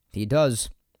 He does.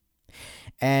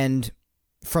 And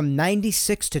from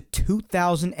 96 to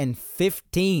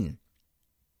 2015,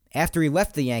 after he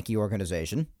left the Yankee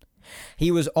organization, he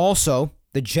was also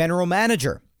the general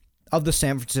manager of the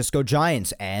San Francisco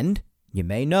Giants. And you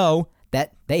may know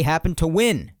that they happened to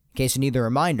win, in case you need a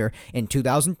reminder, in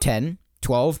 2010,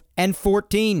 12, and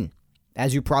 14,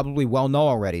 as you probably well know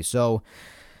already. So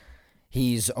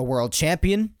he's a world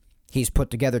champion. He's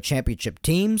put together championship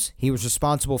teams. He was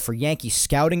responsible for Yankee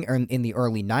scouting in the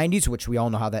early 90s, which we all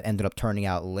know how that ended up turning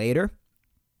out later.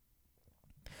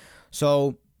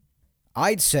 So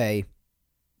I'd say,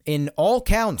 in all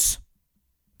counts,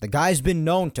 the guy's been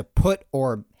known to put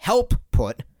or help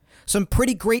put some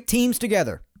pretty great teams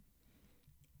together,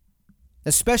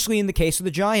 especially in the case of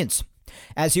the Giants,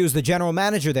 as he was the general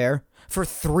manager there for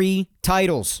 3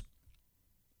 titles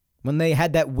when they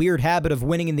had that weird habit of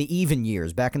winning in the even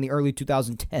years back in the early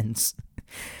 2010s.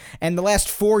 And the last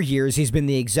 4 years, he's been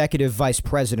the executive vice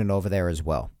president over there as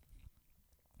well.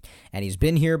 And he's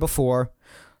been here before.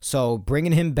 So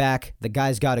bringing him back, the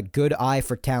guy's got a good eye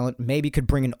for talent, maybe could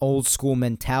bring an old school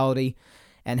mentality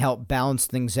and help balance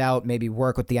things out, maybe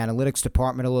work with the analytics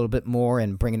department a little bit more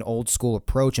and bring an old school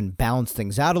approach and balance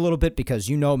things out a little bit, because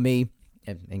you know me,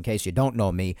 in case you don't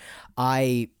know me,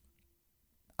 I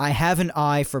have an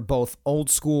eye for both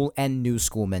old school and new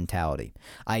school mentality.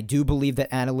 I do believe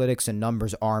that analytics and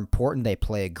numbers are important. They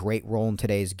play a great role in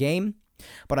today's game.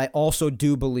 But I also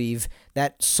do believe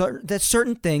that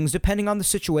certain things, depending on the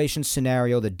situation,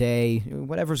 scenario, the day,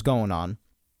 whatever's going on,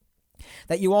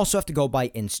 that you also have to go by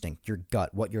instinct, your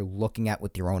gut, what you're looking at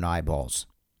with your own eyeballs.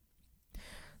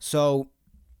 So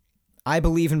I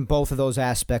believe in both of those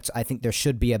aspects. I think there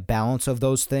should be a balance of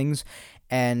those things.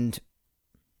 And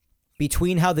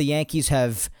between how the Yankees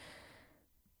have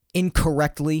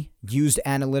incorrectly used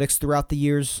analytics throughout the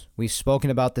years, we've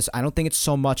spoken about this. I don't think it's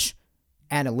so much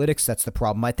analytics that's the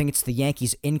problem. I think it's the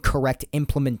Yankees' incorrect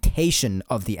implementation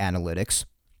of the analytics.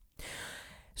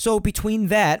 So between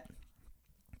that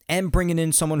and bringing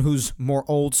in someone who's more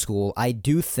old school, I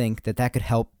do think that could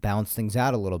help balance things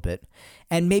out a little bit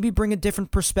and maybe bring a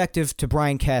different perspective to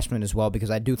Brian Cashman as well, because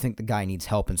I do think the guy needs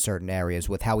help in certain areas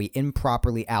with how he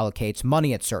improperly allocates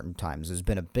money at certain times. Has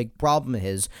been a big problem of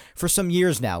his for some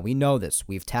years now. We know this.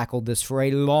 We've tackled this for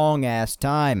a long-ass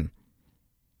time.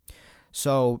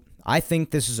 So I think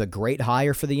this is a great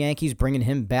hire for the Yankees, bringing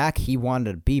him back. He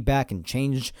wanted to be back and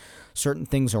change certain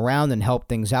things around and help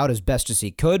things out as best as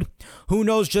he could. Who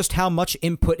knows just how much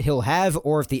input he'll have,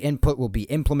 or if the input will be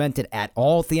implemented at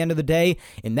all at the end of the day.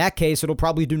 In that case, it'll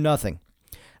probably do nothing.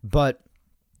 But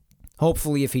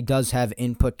hopefully, if he does have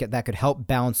input that could help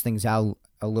balance things out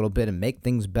a little bit and make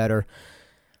things better,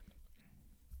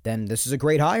 then this is a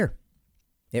great hire.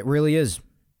 It really is.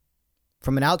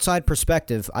 From an outside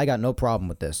perspective, I got no problem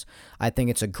with this. I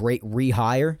think it's a great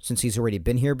rehire since he's already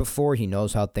been here before. He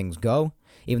knows how things go,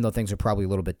 even though things are probably a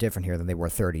little bit different here than they were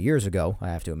 30 years ago, I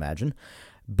have to imagine.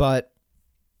 But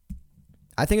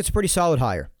I think it's a pretty solid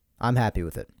hire. I'm happy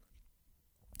with it.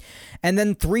 And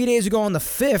then 3 days ago on the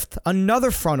 5th,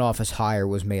 another front office hire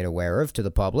was made aware of to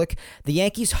the public. The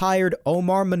Yankees hired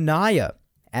Omar Minaya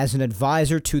as an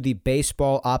advisor to the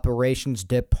baseball operations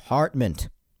department.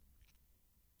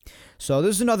 So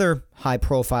this is another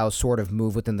high-profile sort of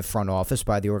move within the front office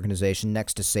by the organization,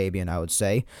 next to Sabian, I would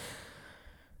say.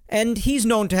 And he's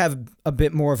known to have a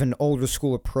bit more of an older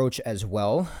school approach as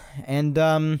well. And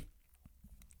the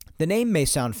name may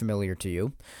sound familiar to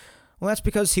you. Well, that's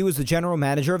because he was the general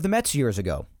manager of the Mets years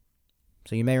ago.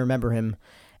 So you may remember him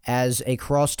as a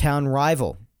crosstown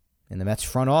rival in the Mets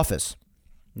front office.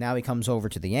 Now he comes over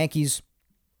to the Yankees.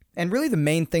 And really the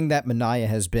main thing that Minaya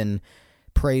has been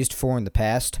praised for in the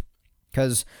past,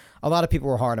 because a lot of people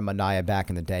were hard on Minaya back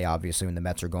in the day, obviously, when the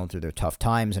Mets are going through their tough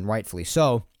times, and rightfully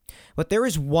so. But there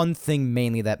is one thing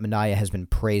mainly that Minaya has been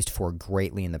praised for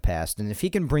greatly in the past. And if he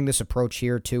can bring this approach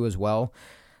here too as well,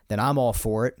 then I'm all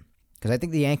for it. Because I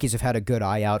think the Yankees have had a good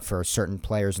eye out for certain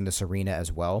players in this arena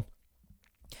as well.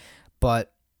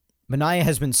 But Minaya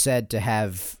has been said to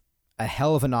have a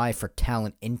hell of an eye for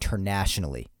talent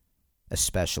internationally,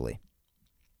 especially.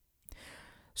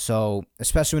 So,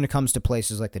 especially when it comes to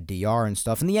places like the DR and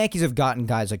stuff. And the Yankees have gotten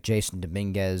guys like Jason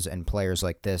Dominguez and players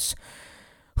like this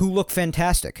who look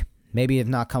fantastic. Maybe have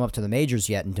not come up to the majors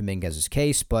yet in Dominguez's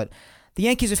case, but the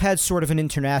Yankees have had sort of an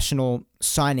international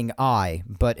signing eye.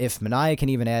 But if Minaya can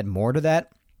even add more to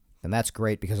that, then that's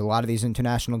great because a lot of these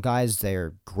international guys,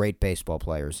 they're great baseball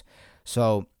players.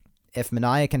 So if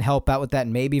Manaea can help out with that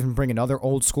and maybe even bring another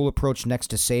old school approach next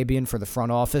to Sabean for the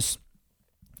front office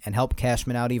and help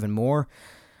Cashman out even more,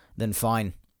 then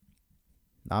fine.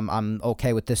 I'm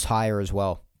okay with this hire as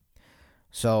well.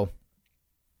 So,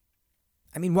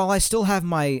 I mean, while I still have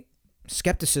my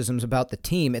skepticisms about the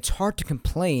team, it's hard to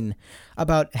complain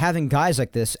about having guys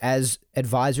like this as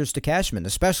advisors to Cashman,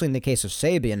 especially in the case of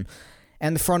Sabean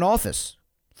and the front office.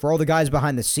 For all the guys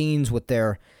behind the scenes with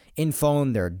their info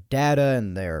and their data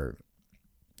and their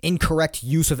incorrect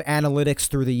use of analytics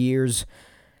through the years,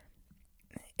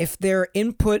 if their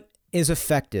input is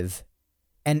effective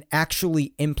and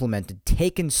actually implemented,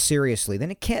 taken seriously, then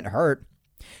it can't hurt.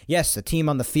 Yes, the team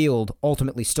on the field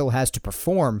ultimately still has to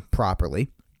perform properly.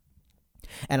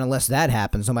 And unless that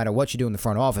happens, no matter what you do in the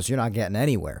front office, you're not getting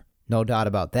anywhere. No doubt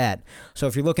about that. So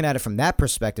if you're looking at it from that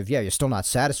perspective, yeah, you're still not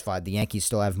satisfied. The Yankees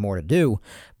still have more to do.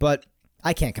 But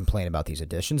I can't complain about these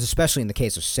additions, especially in the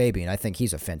case of Sabean. I think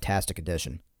he's a fantastic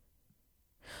addition.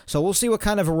 So we'll see what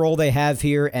kind of a role they have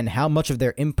here and how much of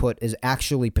their input is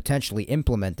actually potentially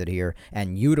implemented here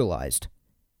and utilized.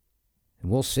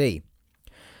 We'll see.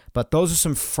 But those are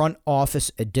some front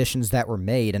office additions that were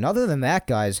made. And other than that,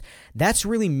 guys, that's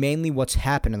really mainly what's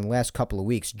happened in the last couple of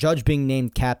weeks. Judge being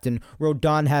named captain,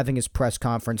 Rodon having his press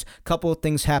conference, a couple of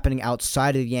things happening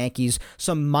outside of the Yankees,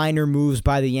 some minor moves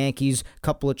by the Yankees, a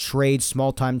couple of trades,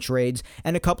 small-time trades,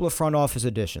 and a couple of front office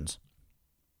additions.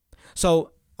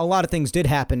 So a lot of things did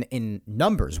happen in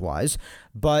numbers-wise,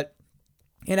 but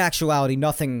in actuality,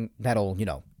 nothing that'll,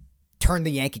 turn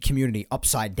the Yankee community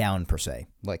upside down, per se,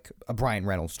 like a Brian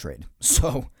Reynolds trade.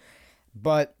 So,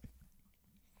 but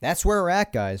that's where we're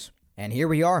at, guys. And here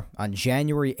we are on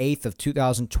January 8th of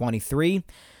 2023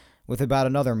 with about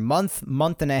another month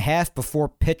and a half before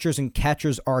pitchers and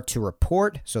catchers are to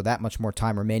report, so that much more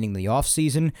time remaining in the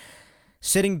offseason.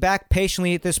 Sitting back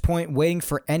patiently at this point, waiting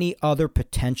for any other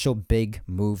potential big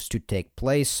moves to take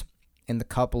place in the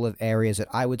couple of areas that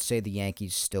I would say the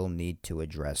Yankees still need to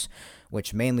address,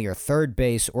 which mainly are third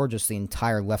base or just the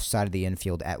entire left side of the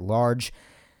infield at large,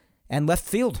 and left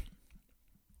field.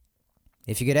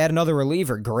 If you could add another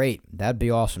reliever, great. That'd be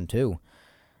awesome too.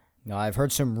 Now, I've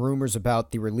heard some rumors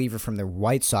about the reliever from the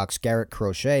White Sox, Garrett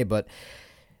Crochet, but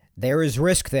there is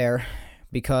risk there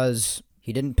because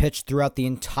he didn't pitch throughout the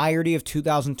entirety of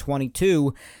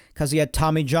 2022 because he had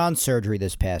Tommy John surgery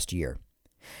this past year.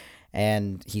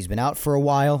 And he's been out for a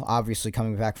while, obviously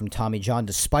coming back from Tommy John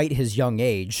despite his young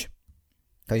age,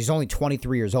 because he's only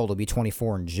 23 years old. He'll be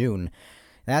 24 in June.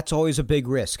 That's always a big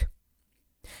risk.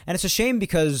 And it's a shame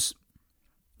because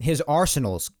his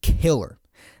arsenal is killer.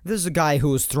 This is a guy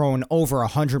who is throwing over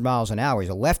 100 miles an hour. He's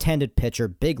a left-handed pitcher,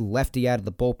 big lefty out of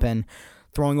the bullpen,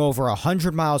 throwing over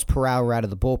 100 miles per hour out of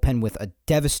the bullpen with a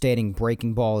devastating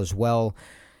breaking ball as well.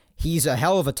 He's a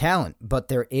hell of a talent, but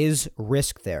there is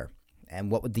risk there. And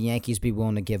what would the Yankees be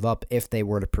willing to give up if they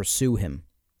were to pursue him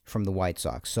from the White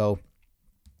Sox? So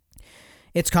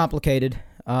it's complicated,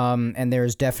 and there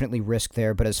is definitely risk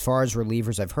there. But as far as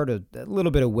relievers, I've heard a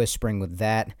little bit of whispering with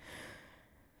that.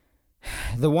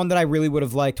 The one that I really would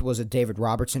have liked was a David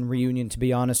Robertson reunion, to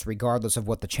be honest, regardless of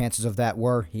what the chances of that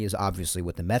were. He is obviously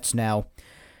with the Mets now.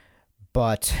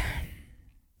 But,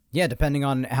 yeah, depending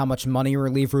on how much money a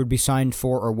reliever would be signed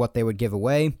for or what they would give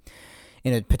away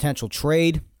in a potential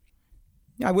trade,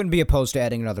 I wouldn't be opposed to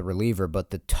adding another reliever,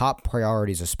 but the top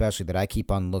priorities especially that I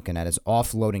keep on looking at is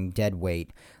offloading dead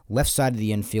weight, left side of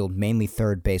the infield, mainly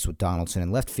third base with Donaldson,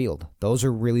 and left field. Those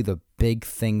are really the big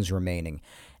things remaining.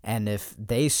 And if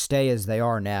they stay as they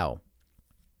are now,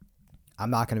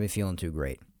 I'm not going to be feeling too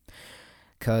great.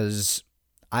 Because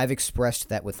I've expressed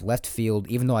that with left field,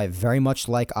 even though I very much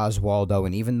like Oswaldo,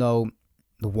 and even though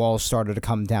the walls started to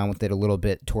come down with it a little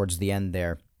bit towards the end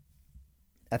there,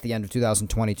 at the end of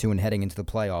 2022 and heading into the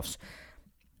playoffs,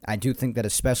 I do think that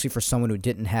especially for someone who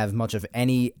didn't have much of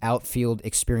any outfield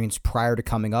experience prior to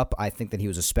coming up, I think that he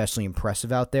was especially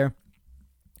impressive out there.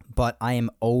 But I am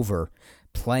over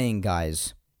playing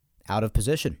guys out of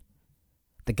position.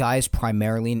 The guy is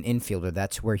primarily an infielder.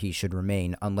 That's where he should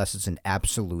remain unless it's an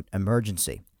absolute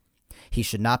emergency. He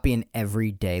should not be an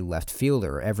everyday left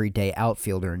fielder or everyday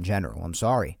outfielder in general. I'm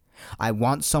sorry. I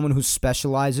want someone who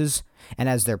specializes and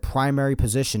has their primary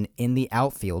position in the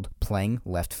outfield playing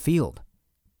left field.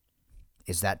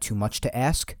 Is that too much to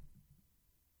ask?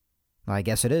 I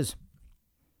guess it is.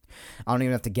 I don't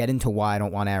even have to get into why I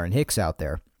don't want Aaron Hicks out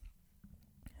there.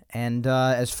 And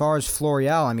as far as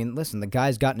Florial, I mean, listen, the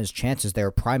guy's gotten his chances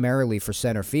there primarily for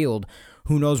center field.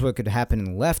 Who knows what could happen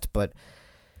in left, but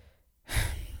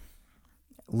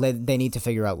they need to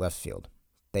figure out left field.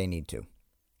 They need to.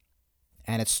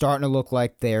 And it's starting to look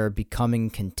like they're becoming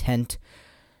content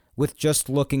with just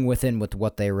looking within with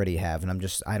what they already have. And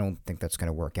I don't think that's going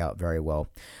to work out very well.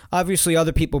 Obviously,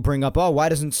 other people bring up, why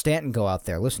doesn't Stanton go out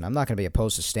there? Listen, I'm not going to be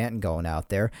opposed to Stanton going out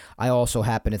there. I also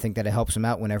happen to think that it helps him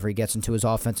out whenever he gets into his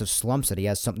offensive slumps, that he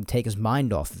has something to take his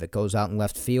mind off of it. Goes out in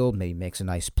left field, maybe makes a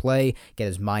nice play, get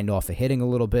his mind off of hitting a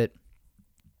little bit.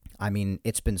 I mean,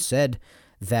 it's been said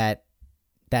that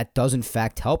does in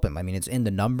fact help him. I mean, it's in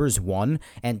the numbers, 1,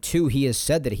 and 2, he has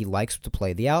said that he likes to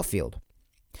play the outfield.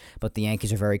 But the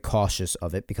Yankees are very cautious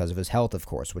of it because of his health, of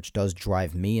course, which does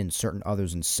drive me and certain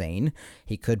others insane.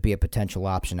 He could be a potential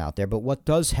option out there, but what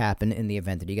does happen in the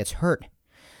event that he gets hurt?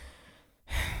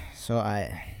 So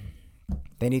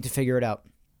they need to figure it out.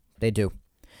 They do.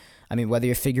 I mean, whether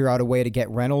you figure out a way to get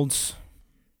Reynolds,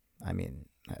 I mean,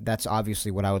 that's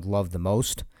obviously what I would love the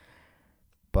most,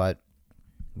 but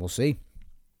we'll see.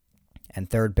 And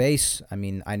third base, I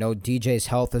mean, I know DJ's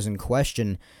health is in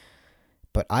question,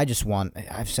 but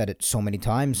I've said it so many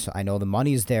times, I know the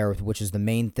money's there, which is the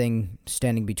main thing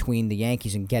standing between the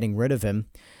Yankees and getting rid of him,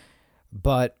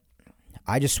 but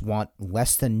I just want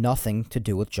less than nothing to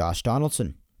do with Josh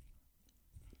Donaldson.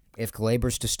 If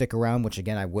Gleyber's to stick around, which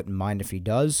again I wouldn't mind if he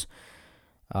does,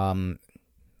 I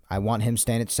want him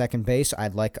staying at second base.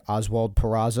 I'd like Oswald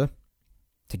Peraza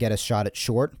to get a shot at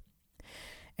short,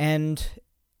 and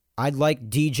I'd like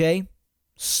DJ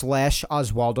 /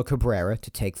 Oswaldo Cabrera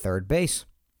to take third base.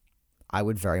 I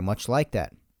would very much like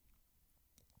that.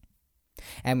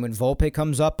 And when Volpe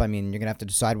comes up, I mean, you're going to have to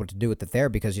decide what to do with it there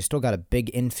because you still got a big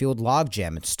infield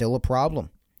logjam. It's still a problem.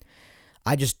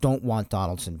 I just don't want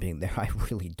Donaldson being there. I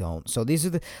really don't. So these are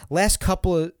the last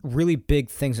couple of really big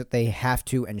things that they have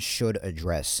to and should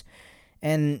address.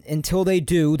 And until they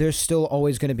do, there's still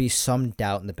always going to be some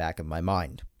doubt in the back of my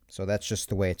mind. So that's just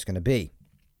the way it's going to be.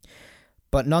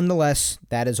 But nonetheless,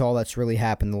 that is all that's really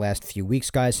happened the last few weeks,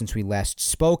 guys, since we last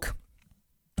spoke.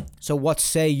 So what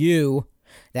say you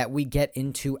that we get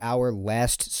into our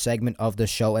last segment of the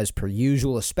show as per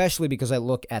usual, especially because I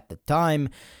look at the time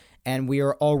and we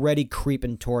are already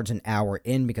creeping towards an hour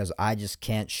in because I just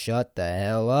can't shut the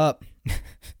hell up.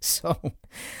 So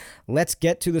let's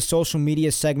get to the social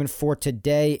media segment for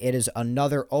today. It is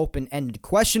another open-ended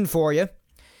question for you,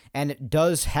 and it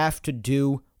does have to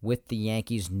do with the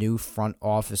Yankees' new front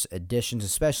office additions,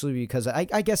 especially because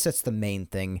I guess that's the main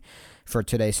thing for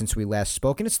today since we last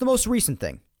spoke, and it's the most recent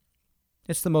thing.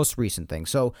 It's the most recent thing.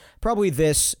 So probably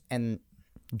this and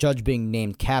Judge being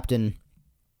named captain,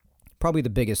 probably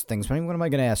the biggest things. What am I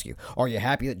going to ask you? Are you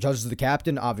happy that Judge is the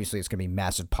captain? Obviously, it's going to be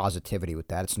massive positivity with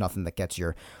that. It's nothing that gets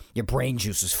your brain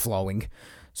juices flowing.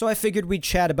 So I figured we'd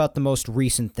chat about the most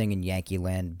recent thing in Yankee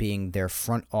land being their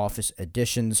front office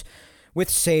additions, with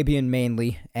Sabean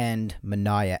mainly, and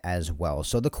Manaea as well.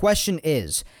 So the question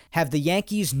is, have the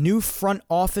Yankees' new front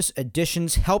office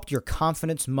additions helped your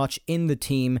confidence much in the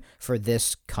team for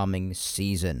this coming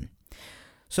season?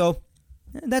 So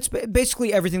that's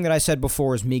basically everything that I said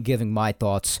before is me giving my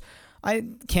thoughts. I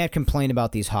can't complain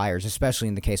about these hires, especially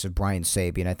in the case of Brian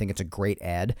Sabean. I think it's a great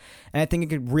ad, and I think it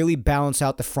could really balance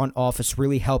out the front office,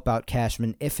 really help out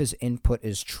Cashman if his input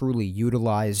is truly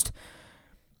utilized.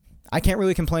 I can't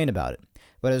really complain about it.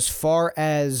 But as far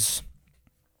as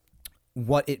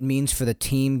what it means for the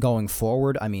team going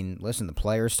forward, I mean, listen, the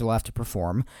players still have to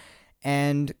perform,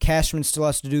 and Cashman still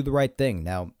has to do the right thing.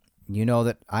 Now, you know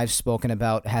that I've spoken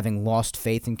about having lost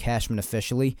faith in Cashman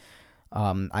officially.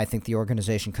 I think the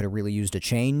organization could have really used a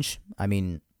change. I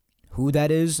mean, who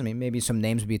that is, I mean, maybe some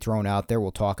names will be thrown out there.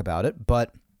 We'll talk about it.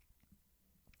 But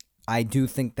I do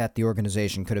think that the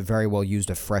organization could have very well used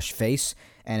a fresh face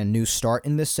and a new start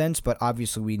in this sense, but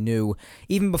obviously we knew,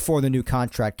 even before the new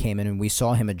contract came in and we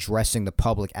saw him addressing the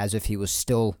public as if he was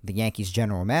still the Yankees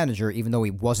general manager, even though he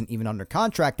wasn't even under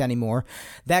contract anymore,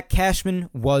 that Cashman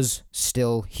was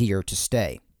still here to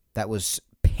stay. That was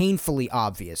painfully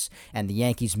obvious, and the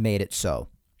Yankees made it so.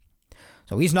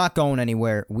 So he's not going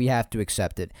anywhere. We have to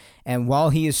accept it. And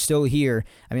while he is still here,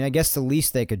 I mean, I guess the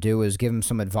least they could do is give him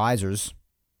some advisors,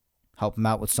 help him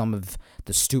out with some of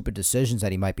the stupid decisions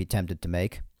that he might be tempted to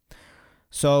make.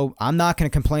 So I'm not going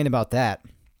to complain about that.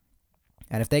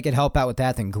 And if they could help out with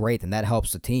that, then great, then that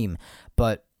helps the team.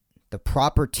 But the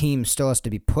proper team still has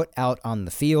to be put out on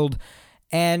the field,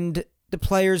 and the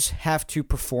players have to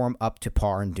perform up to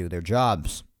par and do their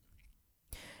jobs.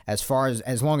 As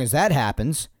long as that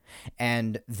happens,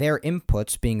 and their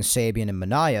inputs, being Sabean and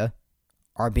Manaea,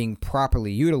 are being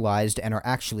properly utilized and are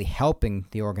actually helping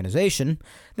the organization,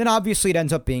 then obviously it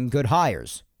ends up being good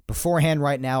hires. Beforehand,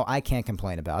 right now, I can't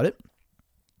complain about it.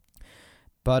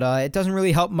 But it doesn't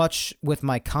really help much with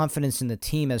my confidence in the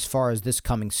team as far as this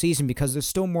coming season because there's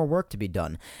still more work to be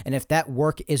done. And if that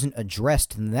work isn't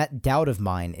addressed, then that doubt of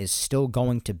mine is still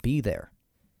going to be there.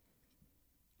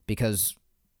 Because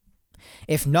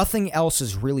if nothing else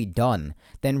is really done,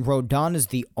 then Rodon is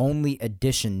the only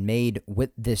addition made with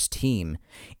this team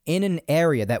in an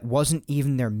area that wasn't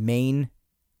even their main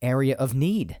area of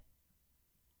need.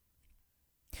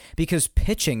 Because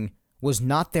pitching was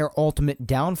not their ultimate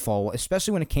downfall,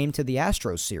 especially when it came to the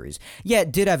Astros series. Yeah,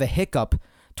 it did have a hiccup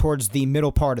towards the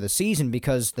middle part of the season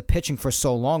because the pitching for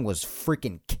so long was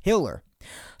freaking killer.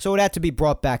 So it had to be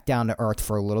brought back down to earth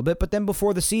for a little bit, but then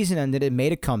before the season ended, it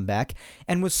made a comeback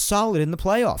and was solid in the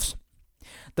playoffs.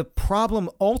 The problem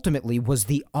ultimately was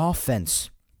the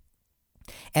offense.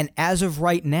 And as of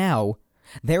right now,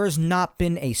 there has not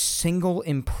been a single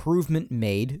improvement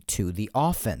made to the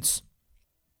offense.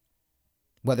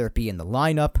 Whether it be in the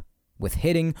lineup, with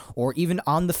hitting, or even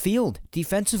on the field,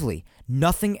 defensively.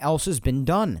 Nothing else has been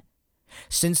done.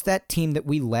 Since that team that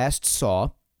we last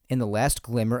saw in the last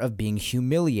glimmer of being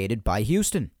humiliated by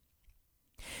Houston.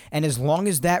 And as long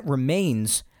as that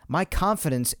remains, my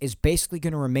confidence is basically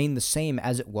going to remain the same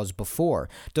as it was before.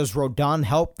 Does Rodon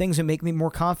help things and make me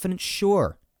more confident?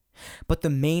 Sure. But the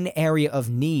main area of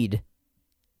need,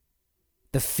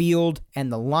 the field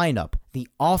and the lineup, the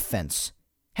offense,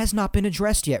 has not been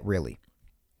addressed yet, really.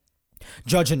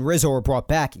 Judge and Rizzo were brought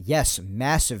back. Yes,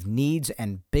 massive needs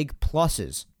and big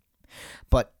pluses.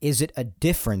 But is it a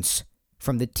difference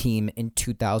from the team in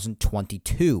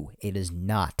 2022? It is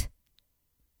not.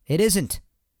 It isn't.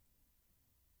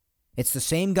 It's the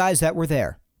same guys that were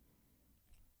there.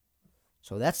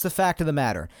 So that's the fact of the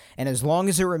matter. And as long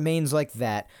as it remains like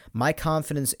that, my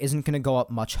confidence isn't going to go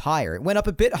up much higher. It went up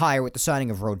a bit higher with the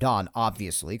signing of Rodon,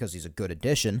 obviously, because he's a good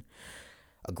addition.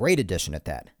 A great addition at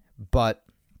that. But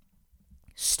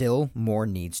still more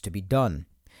needs to be done.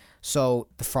 So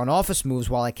the front office moves,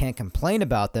 while I can't complain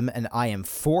about them, and I am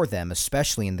for them,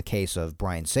 especially in the case of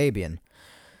Brian Sabean,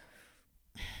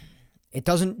 it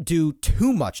doesn't do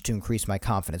too much to increase my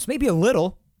confidence. Maybe a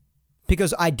little,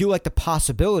 because I do like the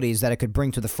possibilities that it could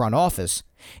bring to the front office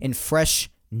in fresh,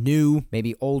 new,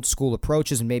 maybe old school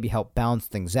approaches, and maybe help balance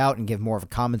things out and give more of a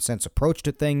common sense approach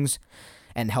to things,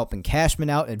 and helping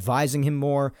Cashman out, advising him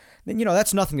more. Then,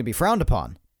 that's nothing to be frowned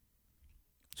upon.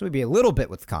 So maybe a little bit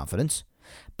with confidence,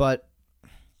 but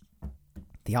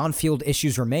the on-field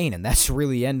issues remain, and that's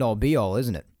really end-all be-all,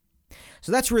 isn't it?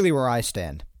 So that's really where I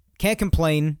stand. Can't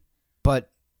complain,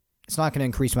 but it's not going to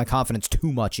increase my confidence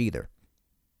too much either.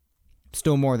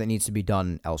 Still more that needs to be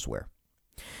done elsewhere.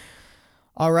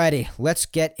 Alrighty, let's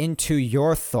get into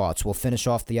your thoughts. We'll finish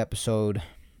off the episode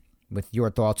with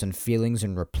your thoughts and feelings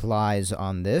and replies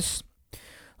on this.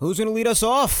 Who's going to lead us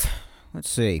off? Let's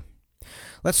see.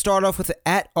 Let's start off with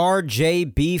at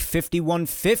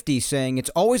RJB5150 saying,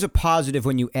 it's always a positive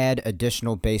when you add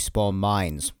additional baseball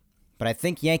minds. But I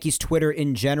think Yankees Twitter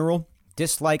in general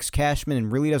dislikes Cashman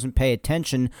and really doesn't pay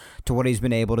attention to what he's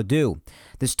been able to do.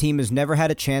 This team has never had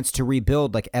a chance to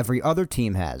rebuild like every other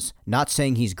team has. Not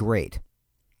saying he's great.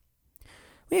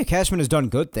 Yeah, Cashman has done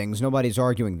good things. Nobody's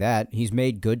arguing that. He's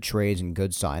made good trades and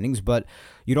good signings, but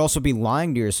you'd also be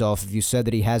lying to yourself if you said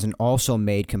that he hasn't also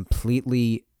made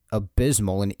completely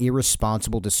abysmal and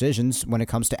irresponsible decisions when it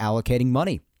comes to allocating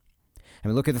money. I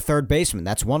mean, look at the third baseman.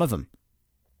 That's one of them.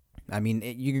 I mean,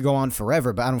 you could go on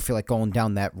forever, but I don't feel like going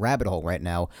down that rabbit hole right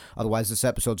now. Otherwise, this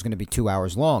episode's going to be 2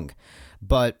 hours long.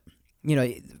 But,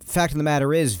 fact of the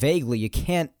matter is, vaguely, you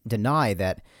can't deny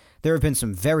that there have been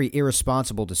some very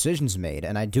irresponsible decisions made,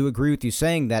 and I do agree with you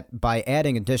saying that by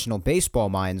adding additional baseball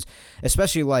minds,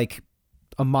 especially like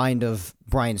a mind of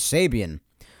Brian Sabean,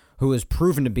 who has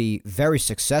proven to be very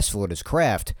successful at his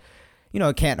craft,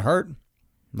 it can't hurt,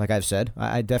 like I've said.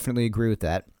 I definitely agree with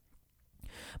that.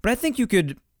 But I think you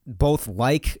could both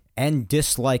like and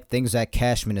dislike things that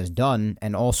Cashman has done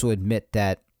and also admit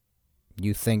that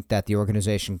you think that the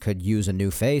organization could use a new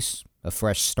face, a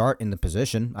fresh start in the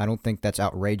position. I don't think that's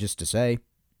outrageous to say.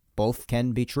 Both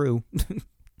can be true.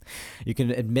 You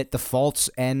can admit the faults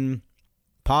and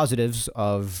positives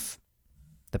of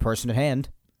the person at hand.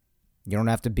 You don't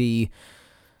have to be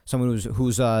someone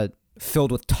who's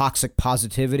filled with toxic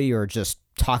positivity or just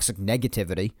toxic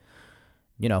negativity.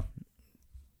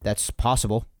 That's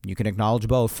possible. You can acknowledge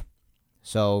both.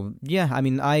 So, yeah, I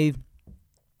mean, I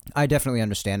definitely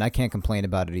understand. I can't complain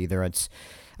about it either.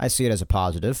 I see it as a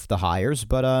positive, the hires,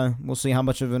 but we'll see how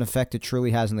much of an effect it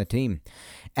truly has on the team.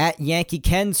 At Yankee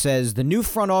Ken says, the new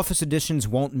front office additions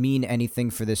won't mean anything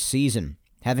for this season.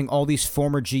 Having all these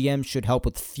former GMs should help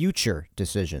with future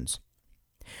decisions.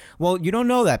 Well, you don't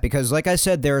know that because, like I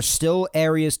said, there are still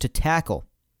areas to tackle.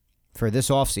 for this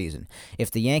offseason.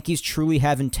 If the Yankees truly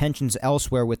have intentions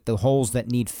elsewhere with the holes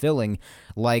that need filling,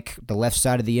 like the left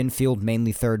side of the infield,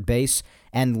 mainly third base,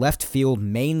 and left field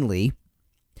mainly,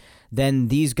 then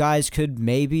these guys could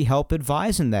maybe help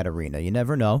advise in that arena. You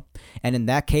never know. And in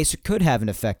that case, it could have an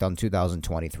effect on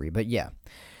 2023. But yeah,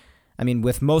 I mean,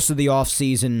 with most of the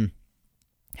offseason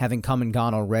having come and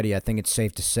gone already, I think it's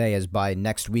safe to say, as by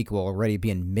next week we'll already be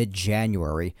in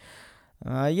mid-January.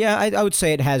 I would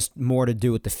say it has more to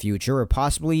do with the future, or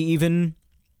possibly even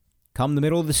come the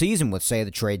middle of the season with, say, the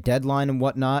trade deadline and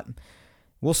whatnot.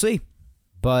 We'll see.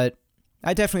 But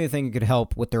I definitely think it could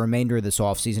help with the remainder of this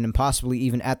offseason and possibly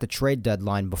even at the trade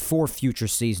deadline before future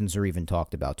seasons are even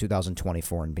talked about,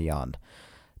 2024 and beyond.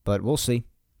 But we'll see.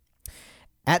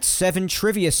 At 7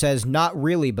 Trivia says, not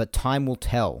really, but time will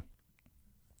tell.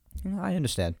 I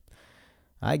understand.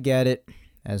 I get it.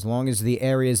 As long as the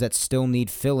areas that still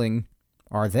need filling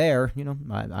are there,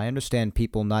 I understand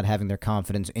people not having their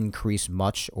confidence increase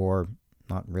much, or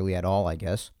not really at all, I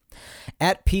guess.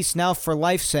 At Peace Now for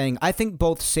Life saying, I think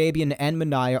both Sabean and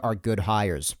Manaea are good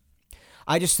hires.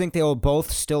 I just think they will both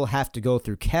still have to go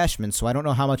through Cashman, so I don't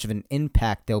know how much of an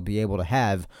impact they'll be able to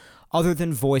have other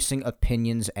than voicing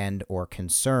opinions and or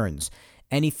concerns.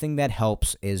 Anything that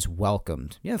helps is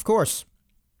welcomed. Yeah, of course.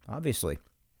 Obviously.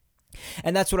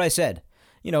 And that's what I said.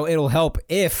 It'll help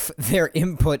if their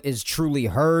input is truly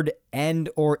heard and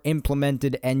or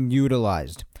implemented and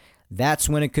utilized. That's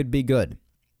when it could be good.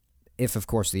 If, of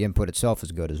course, the input itself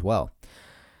is good as well.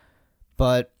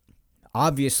 But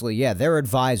obviously, yeah, they're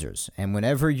advisors. And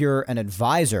whenever you're an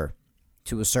advisor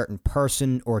to a certain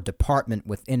person or department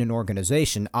within an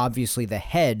organization, obviously the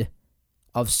head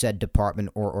of said department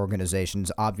or organization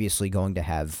is obviously going to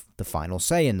have the final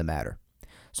say in the matter.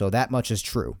 So that much is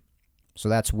true. So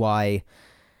that's why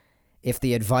if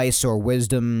the advice or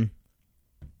wisdom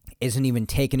isn't even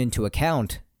taken into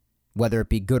account, whether it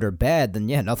be good or bad, then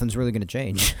yeah, nothing's really going to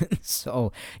change.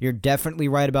 So you're definitely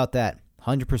right about that.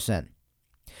 100%.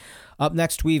 Up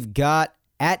next, we've got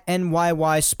at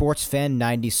NYY Sports Fan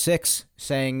 96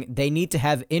 saying they need to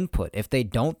have input. If they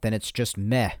don't, then it's just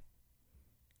meh.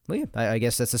 Well, yeah, I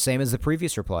guess that's the same as the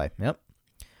previous reply. Yep.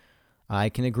 I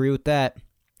can agree with that.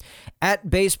 At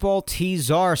Baseball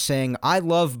T-Czar saying, I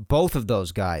love both of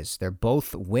those guys. They're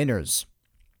both winners.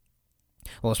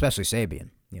 Well, especially Sabean.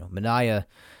 Manaea,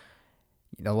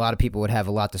 a lot of people would have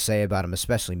a lot to say about him,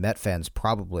 especially Met fans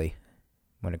probably,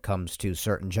 when it comes to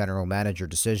certain general manager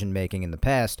decision-making in the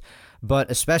past, but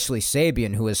especially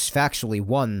Sabean, who has factually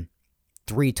won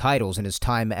 3 titles in his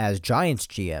time as Giants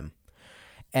GM,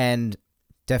 and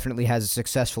definitely has a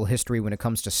successful history when it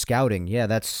comes to scouting.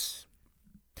 Yeah,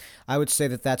 I would say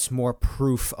that's more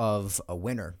proof of a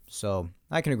winner, so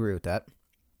I can agree with that.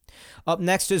 Up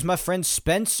next is my friend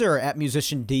Spencer at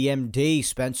Musician DMD.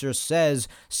 Spencer says,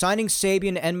 signing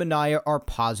Sabean and Manaea are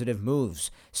positive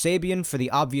moves. Sabean for the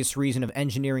obvious reason of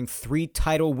engineering 3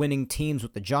 title-winning teams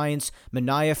with the Giants,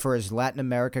 Manaea for his Latin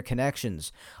America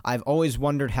connections. I've always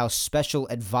wondered how special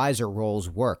advisor roles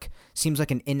work. Seems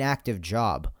like an inactive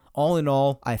job. All in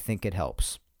all, I think it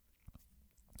helps.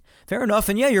 Fair enough,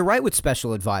 and yeah, you're right with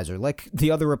special advisor. Like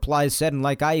the other replies said, and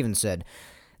like I even said,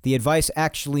 the advice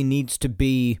actually needs to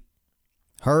be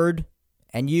heard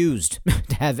and used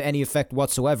to have any effect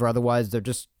whatsoever. Otherwise, they're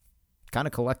just kind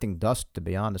of collecting dust, to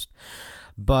be honest.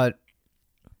 But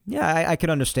yeah, I can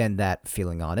understand that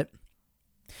feeling on it.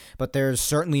 But there's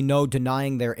certainly no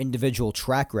denying their individual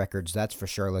track records, that's for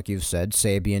sure, like you've said.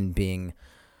 Sabean being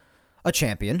a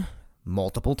champion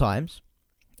multiple times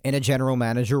in a general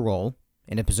manager role,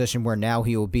 in a position where now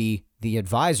he will be the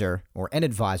advisor or an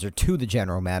advisor to the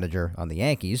general manager on the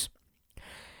Yankees.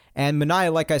 And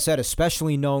Manaea, like I said,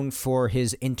 especially known for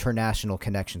his international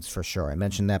connections for sure. I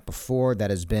mentioned that before. That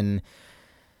has been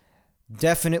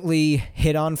definitely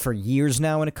hit on for years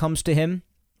now when it comes to him.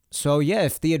 So yeah,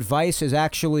 if the advice is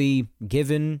actually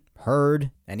given,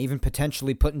 heard, and even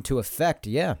potentially put into effect,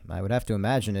 yeah, I would have to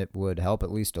imagine it would help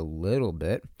at least a little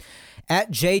bit.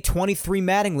 At J23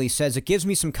 Mattingly says, it gives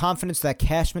me some confidence that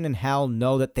Cashman and Hal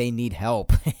know that they need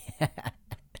help.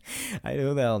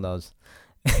 Who the hell knows?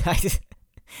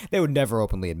 They would never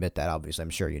openly admit that, obviously. I'm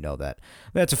sure you know that.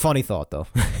 That's a funny thought, though.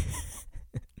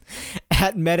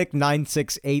 At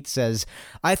Medic968 says,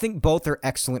 I think both are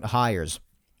excellent hires.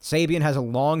 Sabean has a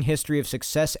long history of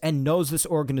success and knows this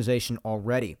organization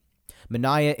already.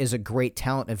 Manaea is a great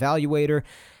talent evaluator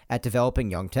at developing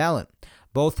young talent.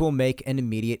 Both will make an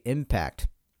immediate impact.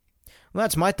 Well,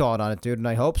 that's my thought on it, dude, and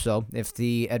I hope so. If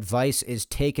the advice is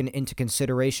taken into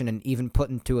consideration and even put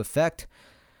into effect,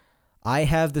 I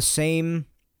have the same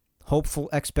hopeful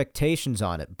expectations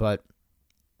on it, but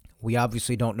We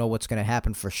obviously don't know what's going to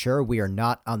happen for sure. We are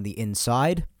not on the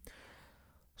inside.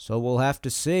 So we'll have to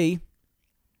see.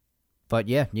 But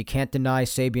yeah, you can't deny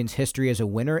Sabian's history as a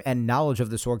winner and knowledge of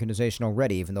this organization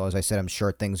already, even though, as I said, I'm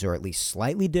sure things are at least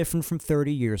slightly different from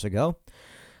 30 years ago.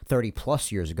 30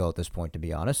 plus years ago at this point, to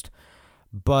be honest.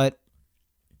 But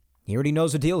he already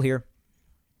knows the deal here.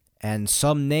 And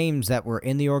some names that were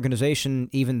in the organization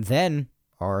even then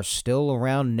are still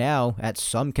around now at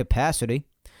some capacity.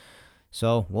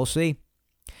 So we'll see.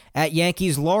 At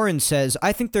Yankees, Lauren says,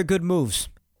 I think they're good moves.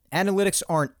 Analytics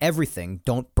aren't everything.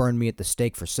 Don't burn me at the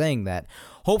stake for saying that.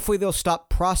 Hopefully they'll stop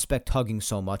prospect hugging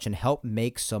so much and help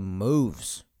make some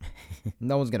moves.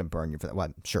 No one's going to burn you for that. Well,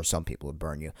 I'm sure some people would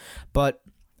burn you. But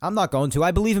I'm not going to.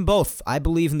 I believe in both. I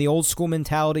believe in the old school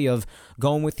mentality of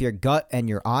going with your gut and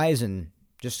your eyes and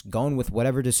just going with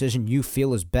whatever decision you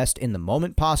feel is best in the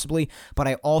moment, possibly. But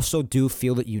I also do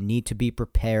feel that you need to be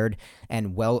prepared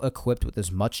and well-equipped with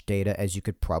as much data as you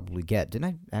could probably get. Didn't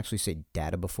I actually say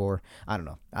data before? I don't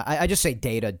know. I just say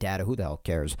data. Who the hell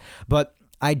cares? But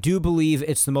I do believe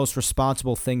it's the most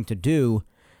responsible thing to do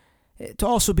to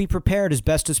also be prepared as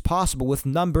best as possible with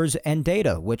numbers and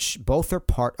data, which both are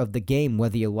part of the game,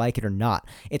 whether you like it or not.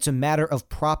 It's a matter of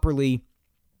properly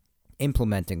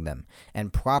implementing them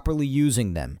and properly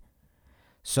using them.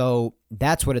 So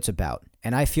that's what it's about.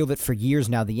 And I feel that for years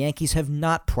now, the Yankees have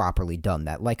not properly done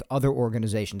that like other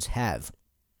organizations have.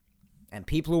 And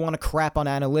people who want to crap on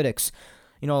analytics,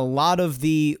 a lot of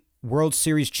the World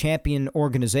Series champion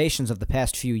organizations of the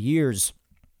past few years,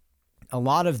 a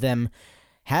lot of them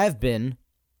have been,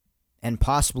 and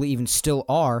possibly even still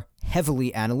are,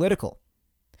 heavily analytical.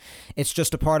 It's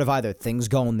just a part of either things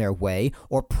going their way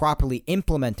or properly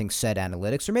implementing said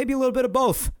analytics, or maybe a little bit of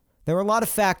both. There are a lot of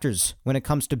factors when it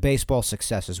comes to baseball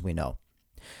success, as we know.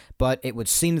 But it would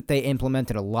seem that they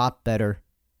implemented a lot better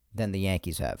than the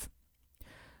Yankees have.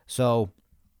 So,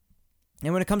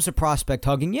 and when it comes to prospect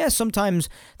hugging, yeah, sometimes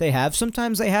they have,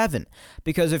 sometimes they haven't.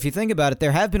 Because if you think about it,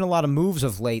 there have been a lot of moves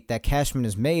of late that Cashman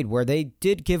has made where they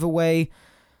did give away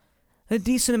a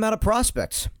decent amount of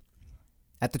prospects.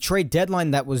 At the trade deadline,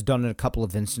 that was done in a couple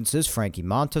of instances, Frankie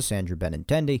Montas, Andrew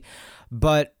Benintendi.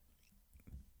 But,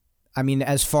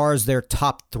 as far as their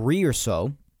top three or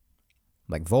so,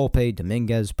 like Volpe,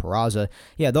 Dominguez, Peraza,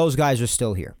 yeah, those guys are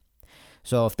still here.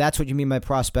 So if that's what you mean by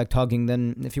prospect hugging,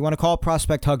 then if you want to call it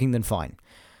prospect hugging, then fine.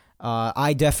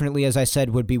 I definitely, as I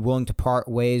said, would be willing to part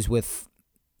ways with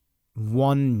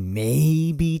one,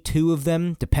 maybe two of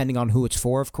them, depending on who it's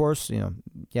for, of course. You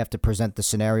have to present the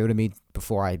scenario to me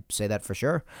before I say that for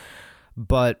sure.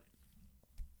 But,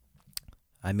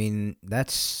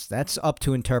 that's up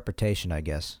to interpretation, I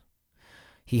guess.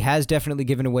 He has definitely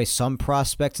given away some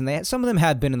prospects, and some of them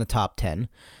have been in the top 10,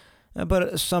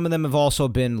 but some of them have also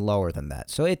been lower than that.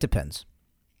 So it depends.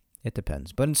 It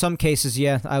depends. But in some cases,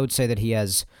 yeah, I would say that he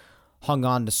has hung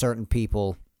on to certain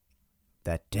people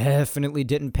that definitely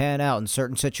didn't pan out in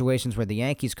certain situations where the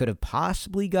Yankees could have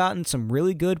possibly gotten some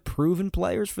really good proven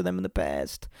players for them in the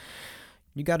past.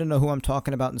 You got to know who I'm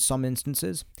talking about in some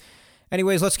instances.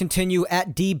 Anyways, let's continue.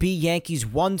 At DB Yankees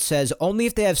 1 says, only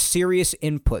if they have serious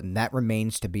input, and that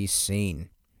remains to be seen.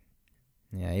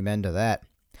 Yeah, amen to that.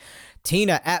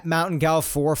 Tina at Mountain Gal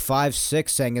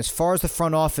 456 saying, as far as the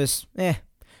front office,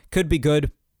 could be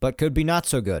good, but could be not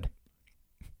so good.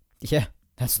 Yeah,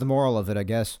 that's the moral of it, I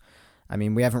guess.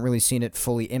 We haven't really seen it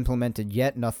fully implemented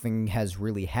yet. Nothing has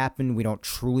really happened. We don't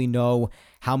truly know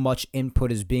how much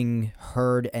input is being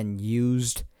heard and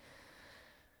used,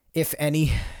 if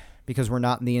any, because we're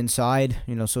not in the inside,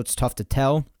 so it's tough to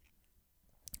tell.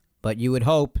 But you would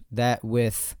hope that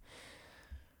with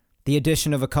the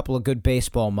addition of a couple of good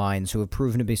baseball minds who have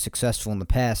proven to be successful in the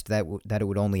past, that it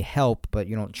would only help, but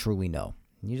you don't truly know.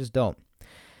 You just don't.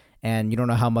 And you don't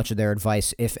know how much of their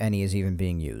advice, if any, is even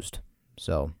being used.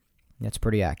 So that's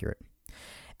pretty accurate.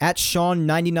 At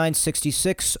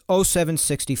Sean9966,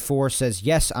 0764 says,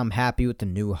 yes, I'm happy with the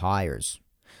new hires.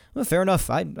 Well, fair enough.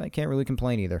 I can't really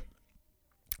complain either.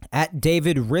 At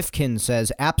David Rifkin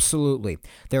says, absolutely.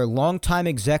 They're longtime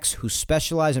execs who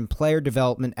specialize in player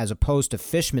development as opposed to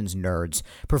Fishman's nerds,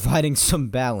 providing some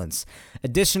balance.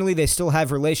 Additionally, they still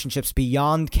have relationships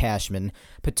beyond Cashman,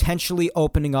 potentially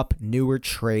opening up newer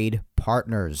trade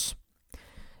partners.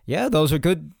 Yeah, those are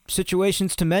good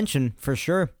situations to mention, for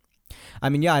sure. I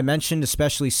mentioned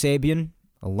especially Sabian,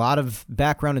 a lot of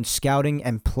background in scouting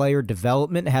and player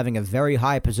development, having a very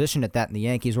high position at that in the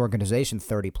Yankees organization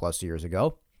 30-plus years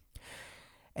ago.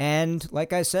 And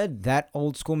like I said, that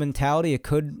old school mentality, it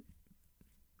could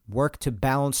work to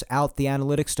balance out the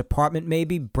analytics department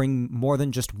maybe, bring more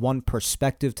than just one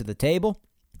perspective to the table.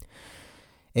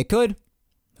 It could.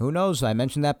 who knows? I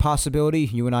mentioned that possibility.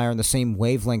 You and I are on the same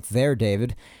wavelength there,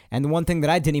 David. And the one thing that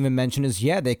I didn't even mention is,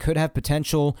 yeah, they could have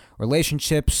potential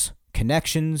relationships,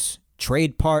 connections,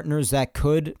 trade partners that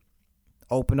could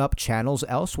open up channels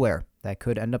elsewhere. That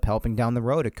could end up helping down the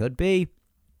road. It could be.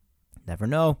 Never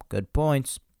know. Good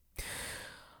points.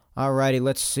 Alrighty,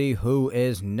 let's see who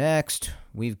is next.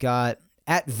 We've got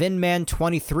at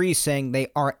Vinman23 saying they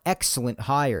are excellent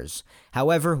hires.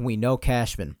 However, we know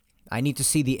Cashman. I need to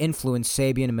see the influence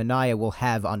Sabian and Minaya will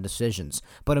have on decisions,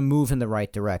 but a move in the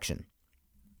right direction.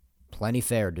 Plenty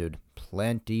fair, dude.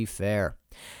 Plenty fair.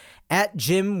 At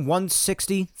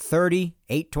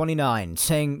Jim16030-829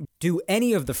 saying, do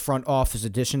any of the front office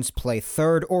additions play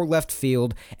third or left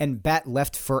field and bat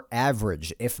left for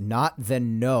average? If not,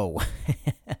 then no.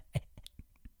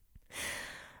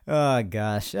 Oh,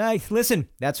 gosh. Listen,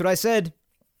 that's what I said.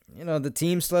 You know, the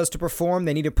team still has to perform.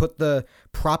 They need to put the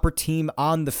proper team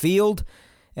on the field.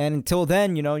 And until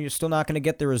then, you know, you're still not going to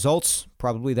get the results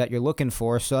probably that you're looking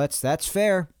for. So that's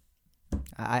fair.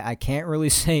 I can't really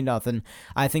say nothing.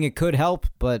 I think it could help,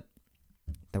 but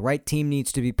the right team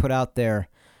needs to be put out there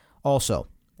also.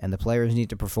 And the players need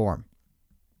to perform.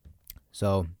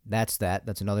 So that's that.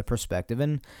 That's another perspective.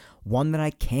 And one that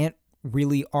I can't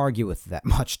really argue with that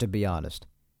much, to be honest.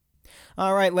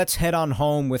 All right, let's head on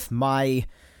home with my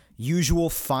usual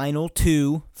final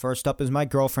two. First up is my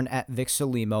girlfriend at Vic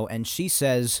Salimo, and she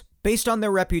says, based on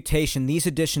their reputation, these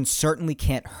additions certainly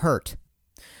can't hurt,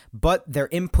 but their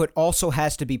input also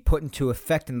has to be put into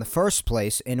effect in the first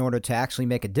place in order to actually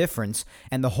make a difference,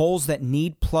 and the holes that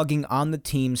need plugging on the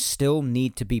team still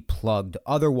need to be plugged.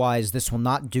 Otherwise, this will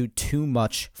not do too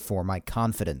much for my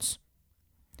confidence.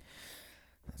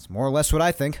 That's more or less what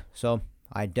I think, so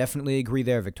I definitely agree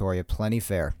there, Victoria. Plenty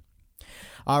fair.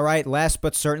 All right, last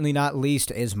but certainly not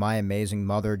least is my amazing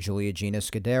mother, Julia Gina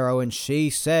Scudero, and she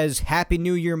says, Happy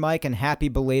New Year, Mike, and happy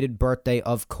belated birthday,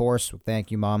 of course. Thank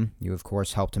you, Mom. You, of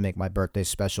course, help to make my birthday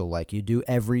special like you do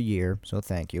every year, so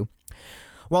thank you.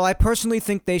 Well, I personally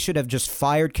think they should have just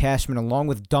fired Cashman along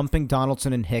with dumping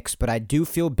Donaldson and Hicks, but I do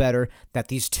feel better that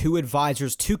these two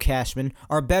advisors to Cashman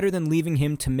are better than leaving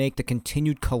him to make the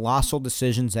continued colossal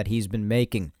decisions that he's been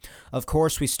making. Of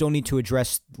course, we still need to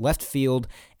address left field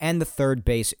and the third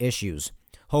base issues,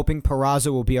 hoping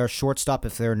Peraza will be our shortstop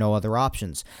if there are no other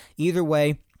options. Either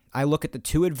way, I look at the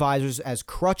two advisors as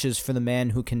crutches for the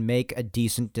man who can make a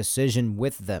decent decision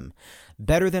with them,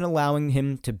 better than allowing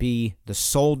him to be the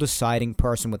sole deciding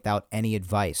person without any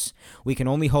advice. We can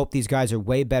only hope these guys are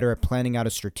way better at planning out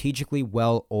a strategically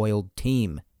well-oiled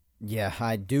team. Yeah,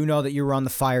 I do know that you were on the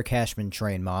fire Cashman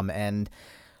train, Mom, and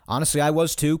honestly, I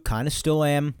was too, kind of still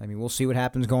am. I mean, we'll see what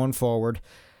happens going forward.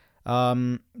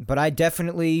 But I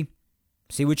definitely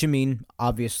see what you mean.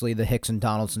 Obviously, the Hicks and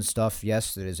Donaldson stuff,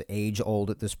 yes, it is age-old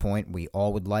at this point. We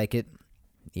all would like it,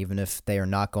 even if they are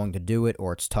not going to do it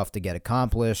or it's tough to get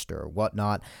accomplished or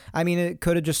whatnot. I mean, it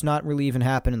could have just not really even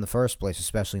happened in the first place,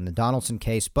 especially in the Donaldson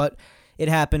case, but it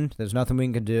happened. There's nothing we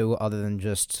can do other than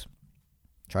just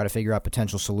try to figure out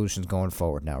potential solutions going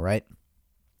forward now, right?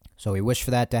 So we wish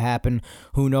for that to happen.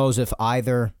 Who knows if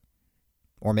either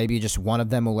or maybe just one of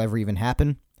them will ever even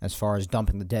happen as far as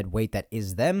dumping the dead weight that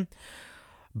is them.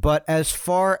 But as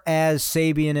far as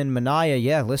Sabian and Minaya,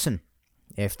 yeah, listen,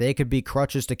 if they could be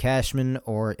crutches to Cashman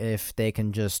or if they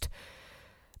can just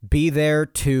be there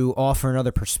to offer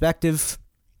another perspective,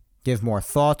 give more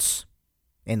thoughts,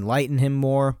 enlighten him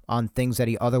more on things that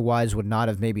he otherwise would not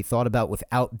have maybe thought about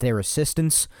without their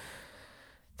assistance,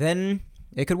 then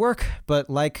it could work. But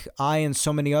like I and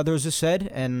so many others have said,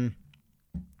 and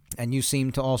you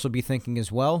seem to also be thinking as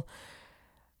well,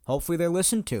 hopefully they're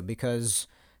listened to, because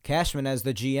Cashman, as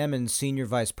the GM and senior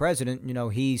vice president, you know,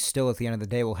 he still at the end of the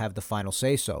day will have the final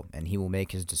say-so, and he will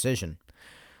make his decision.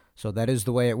 So that is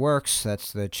the way it works.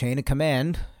 That's the chain of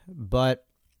command, but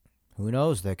who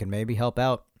knows? They can maybe help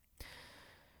out.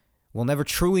 We'll never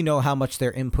truly know how much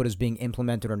their input is being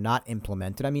implemented or not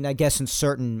implemented. I mean, I guess in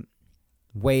certain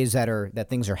ways that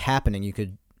things are happening, you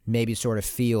could maybe sort of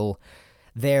feel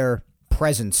their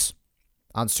presence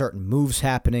on certain moves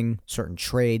happening, certain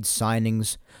trades,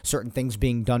 signings, certain things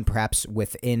being done perhaps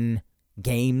within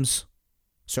games,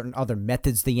 certain other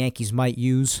methods the Yankees might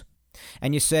use.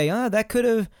 And you say, that could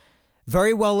have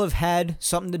very well have had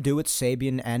something to do with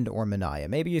Sabian and or Minaya.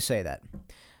 Maybe you say that.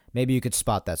 Maybe you could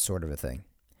spot that sort of a thing.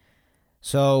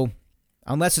 So,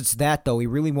 unless it's that, though, we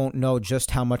really won't know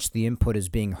just how much the input is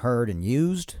being heard and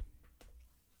used.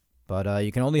 But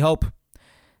you can only hope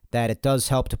that it does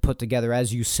help to put together,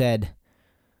 as you said,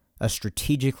 a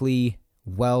strategically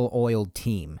well-oiled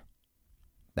team.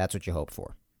 That's what you hope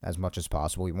for, as much as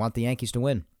possible. You want the Yankees to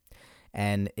win.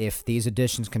 And if these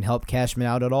additions can help Cashman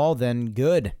out at all, then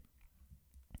good.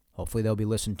 Hopefully they'll be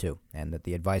listened to, and that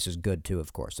the advice is good too,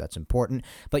 of course. That's important.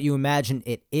 But you imagine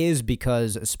it is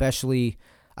because, especially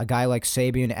a guy like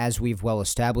Sabean, as we've well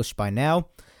established by now,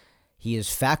 he is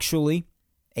factually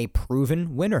a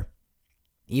proven winner,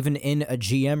 even in a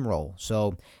GM role.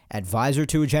 So, advisor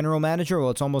to a general manager,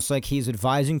 well, it's almost like he's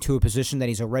advising to a position that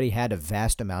he's already had a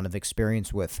vast amount of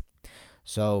experience with.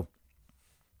 So,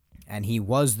 and he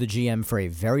was the GM for a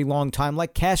very long time,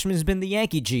 like Cashman has been the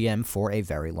Yankee GM for a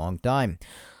very long time.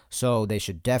 So, they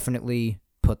should definitely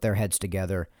put their heads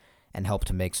together and help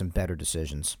to make some better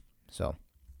decisions. So,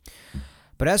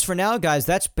 but as for now, guys,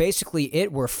 that's basically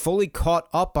it. We're fully caught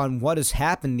up on what has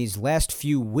happened these last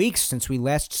few weeks since we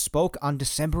last spoke on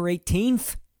December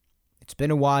 18th. It's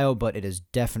been a while, but it is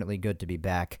definitely good to be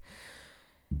back.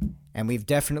 And we've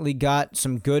definitely got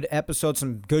some good episodes,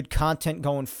 some good content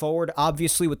going forward.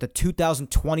 Obviously, with the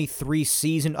 2023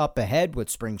 season up ahead, with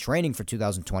spring training for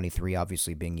 2023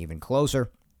 obviously being even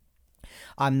closer.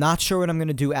 I'm not sure what I'm going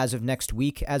to do as of next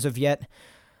week as of yet.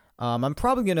 I'm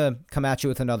probably going to come at you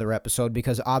with another episode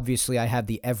because obviously I have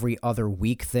the every other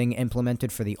week thing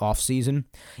implemented for the off-season.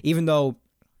 Even though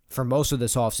for most of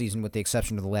this off-season, with the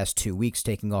exception of the last 2 weeks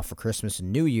taking off for Christmas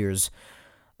and New Year's,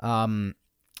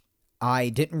 I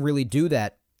didn't really do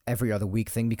that every other week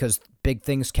thing because big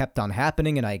things kept on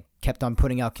happening and I kept on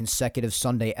putting out consecutive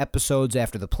Sunday episodes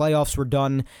after the playoffs were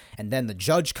done, and then the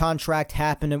Judge contract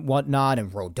happened and whatnot,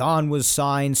 and Rodon was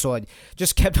signed, so I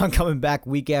just kept on coming back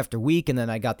week after week, and then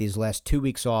I got these last 2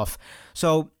 weeks off.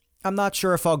 So I'm not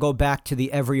sure if I'll go back to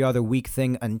the every other week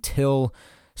thing until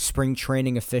spring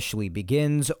training officially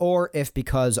begins, or if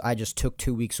because I just took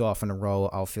 2 weeks off in a row,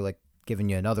 I'll feel like giving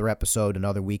you another episode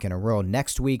another week in a row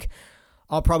next week.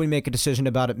 I'll probably make a decision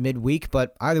about it midweek,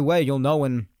 but either way, you'll know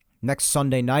when next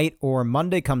Sunday night or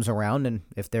Monday comes around, and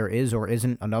if there is or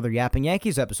isn't another Yapping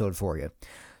Yankees episode for you.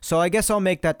 So I guess I'll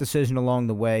make that decision along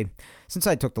the way. Since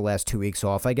I took the last 2 weeks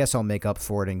off, I guess I'll make up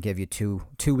for it and give you two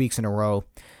weeks in a row.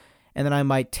 And then I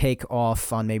might take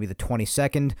off on maybe the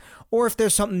 22nd. Or if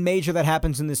there's something major that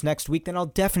happens in this next week, then I'll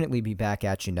definitely be back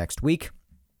at you next week,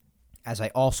 as I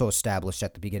also established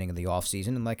at the beginning of the offseason,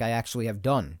 and like I actually have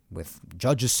done with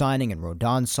Judge's signing and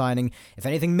Rodon signing. If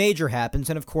anything major happens,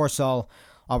 and of course I'll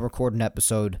record an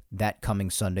episode that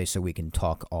coming Sunday so we can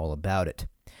talk all about it.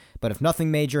 But if nothing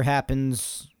major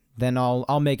happens, then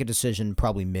I'll make a decision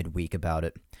probably midweek about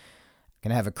it.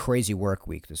 Gonna have a crazy work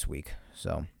week this week.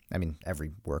 So, I mean,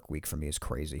 every work week for me is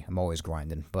crazy. I'm always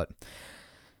grinding. But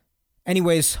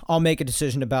anyways, I'll make a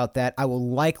decision about that. I will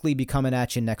likely be coming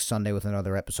at you next Sunday with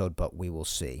another episode, but we will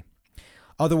see.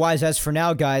 Otherwise, as for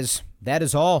now, guys, that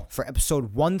is all for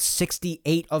episode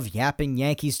 168 of Yapping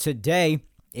Yankees today.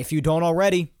 If you don't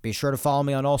already, be sure to follow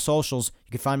me on all socials.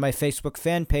 You can find my Facebook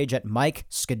fan page at Mike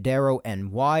Scudero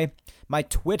NY. My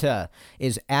Twitter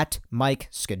is at Mike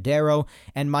Scudero,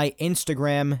 and my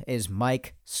Instagram is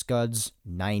Mike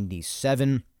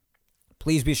Scuds97.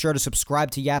 Please be sure to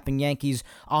subscribe to Yapping Yankees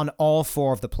on all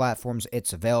 4 of the platforms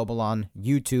it's available on: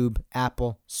 YouTube,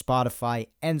 Apple, Spotify,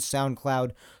 and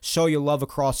SoundCloud. Show your love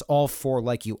across all 4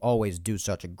 like you always do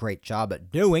such a great job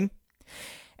at doing.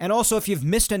 And also, if you've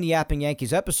missed any Yapping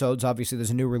Yankees episodes, obviously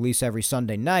there's a new release every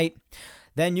Sunday night,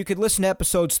 then you could listen to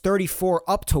episodes 34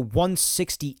 up to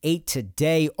 168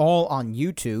 today, all on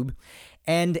YouTube.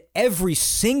 And every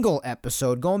single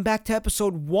episode, going back to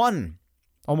episode 1,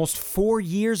 almost 4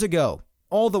 years ago,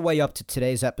 all the way up to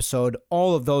today's episode,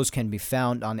 all of those can be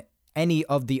found on any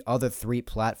of the other 3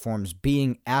 platforms,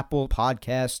 being Apple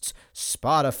Podcasts,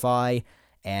 Spotify,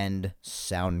 and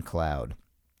SoundCloud.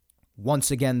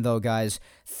 Once again, though, guys,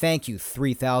 thank you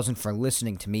 3,000 for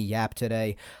listening to me yap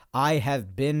today. I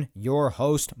have been your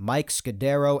host, Mike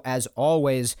Scudero, as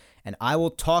always, and I will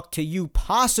talk to you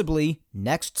possibly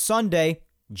next Sunday,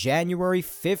 January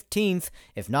 15th.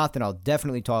 If not, then I'll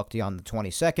definitely talk to you on the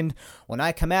 22nd when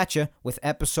I come at you with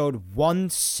episode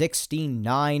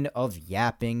 169 of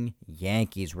Yapping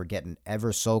Yankees. We're getting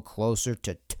ever so closer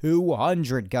to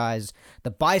 200, guys.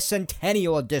 The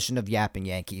bicentennial edition of Yapping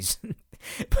Yankees.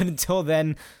 But until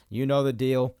then, you know the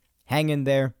deal. Hang in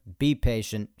there, be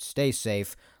patient, stay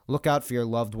safe, look out for your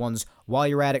loved ones. While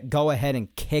you're at it, go ahead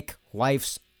and kick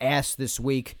life's ass this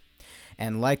week.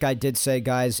 And like I did say,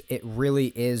 guys, it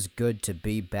really is good to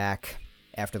be back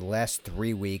after the last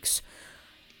 3 weeks.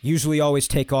 Usually always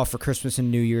take off for Christmas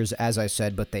and New Year's, as I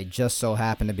said, but they just so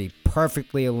happen to be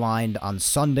perfectly aligned on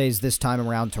Sundays this time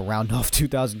around to round off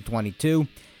 2022.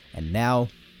 And now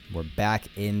we're back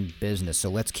in business, so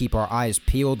let's keep our eyes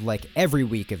peeled like every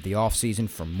week of the offseason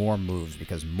for more moves,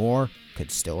 because more could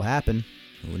still happen.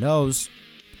 Who knows?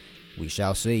 We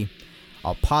shall see.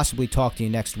 I'll possibly talk to you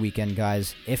next weekend,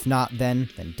 guys. If not then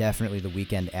definitely the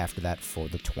weekend after that for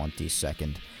the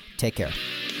 22nd. Take care.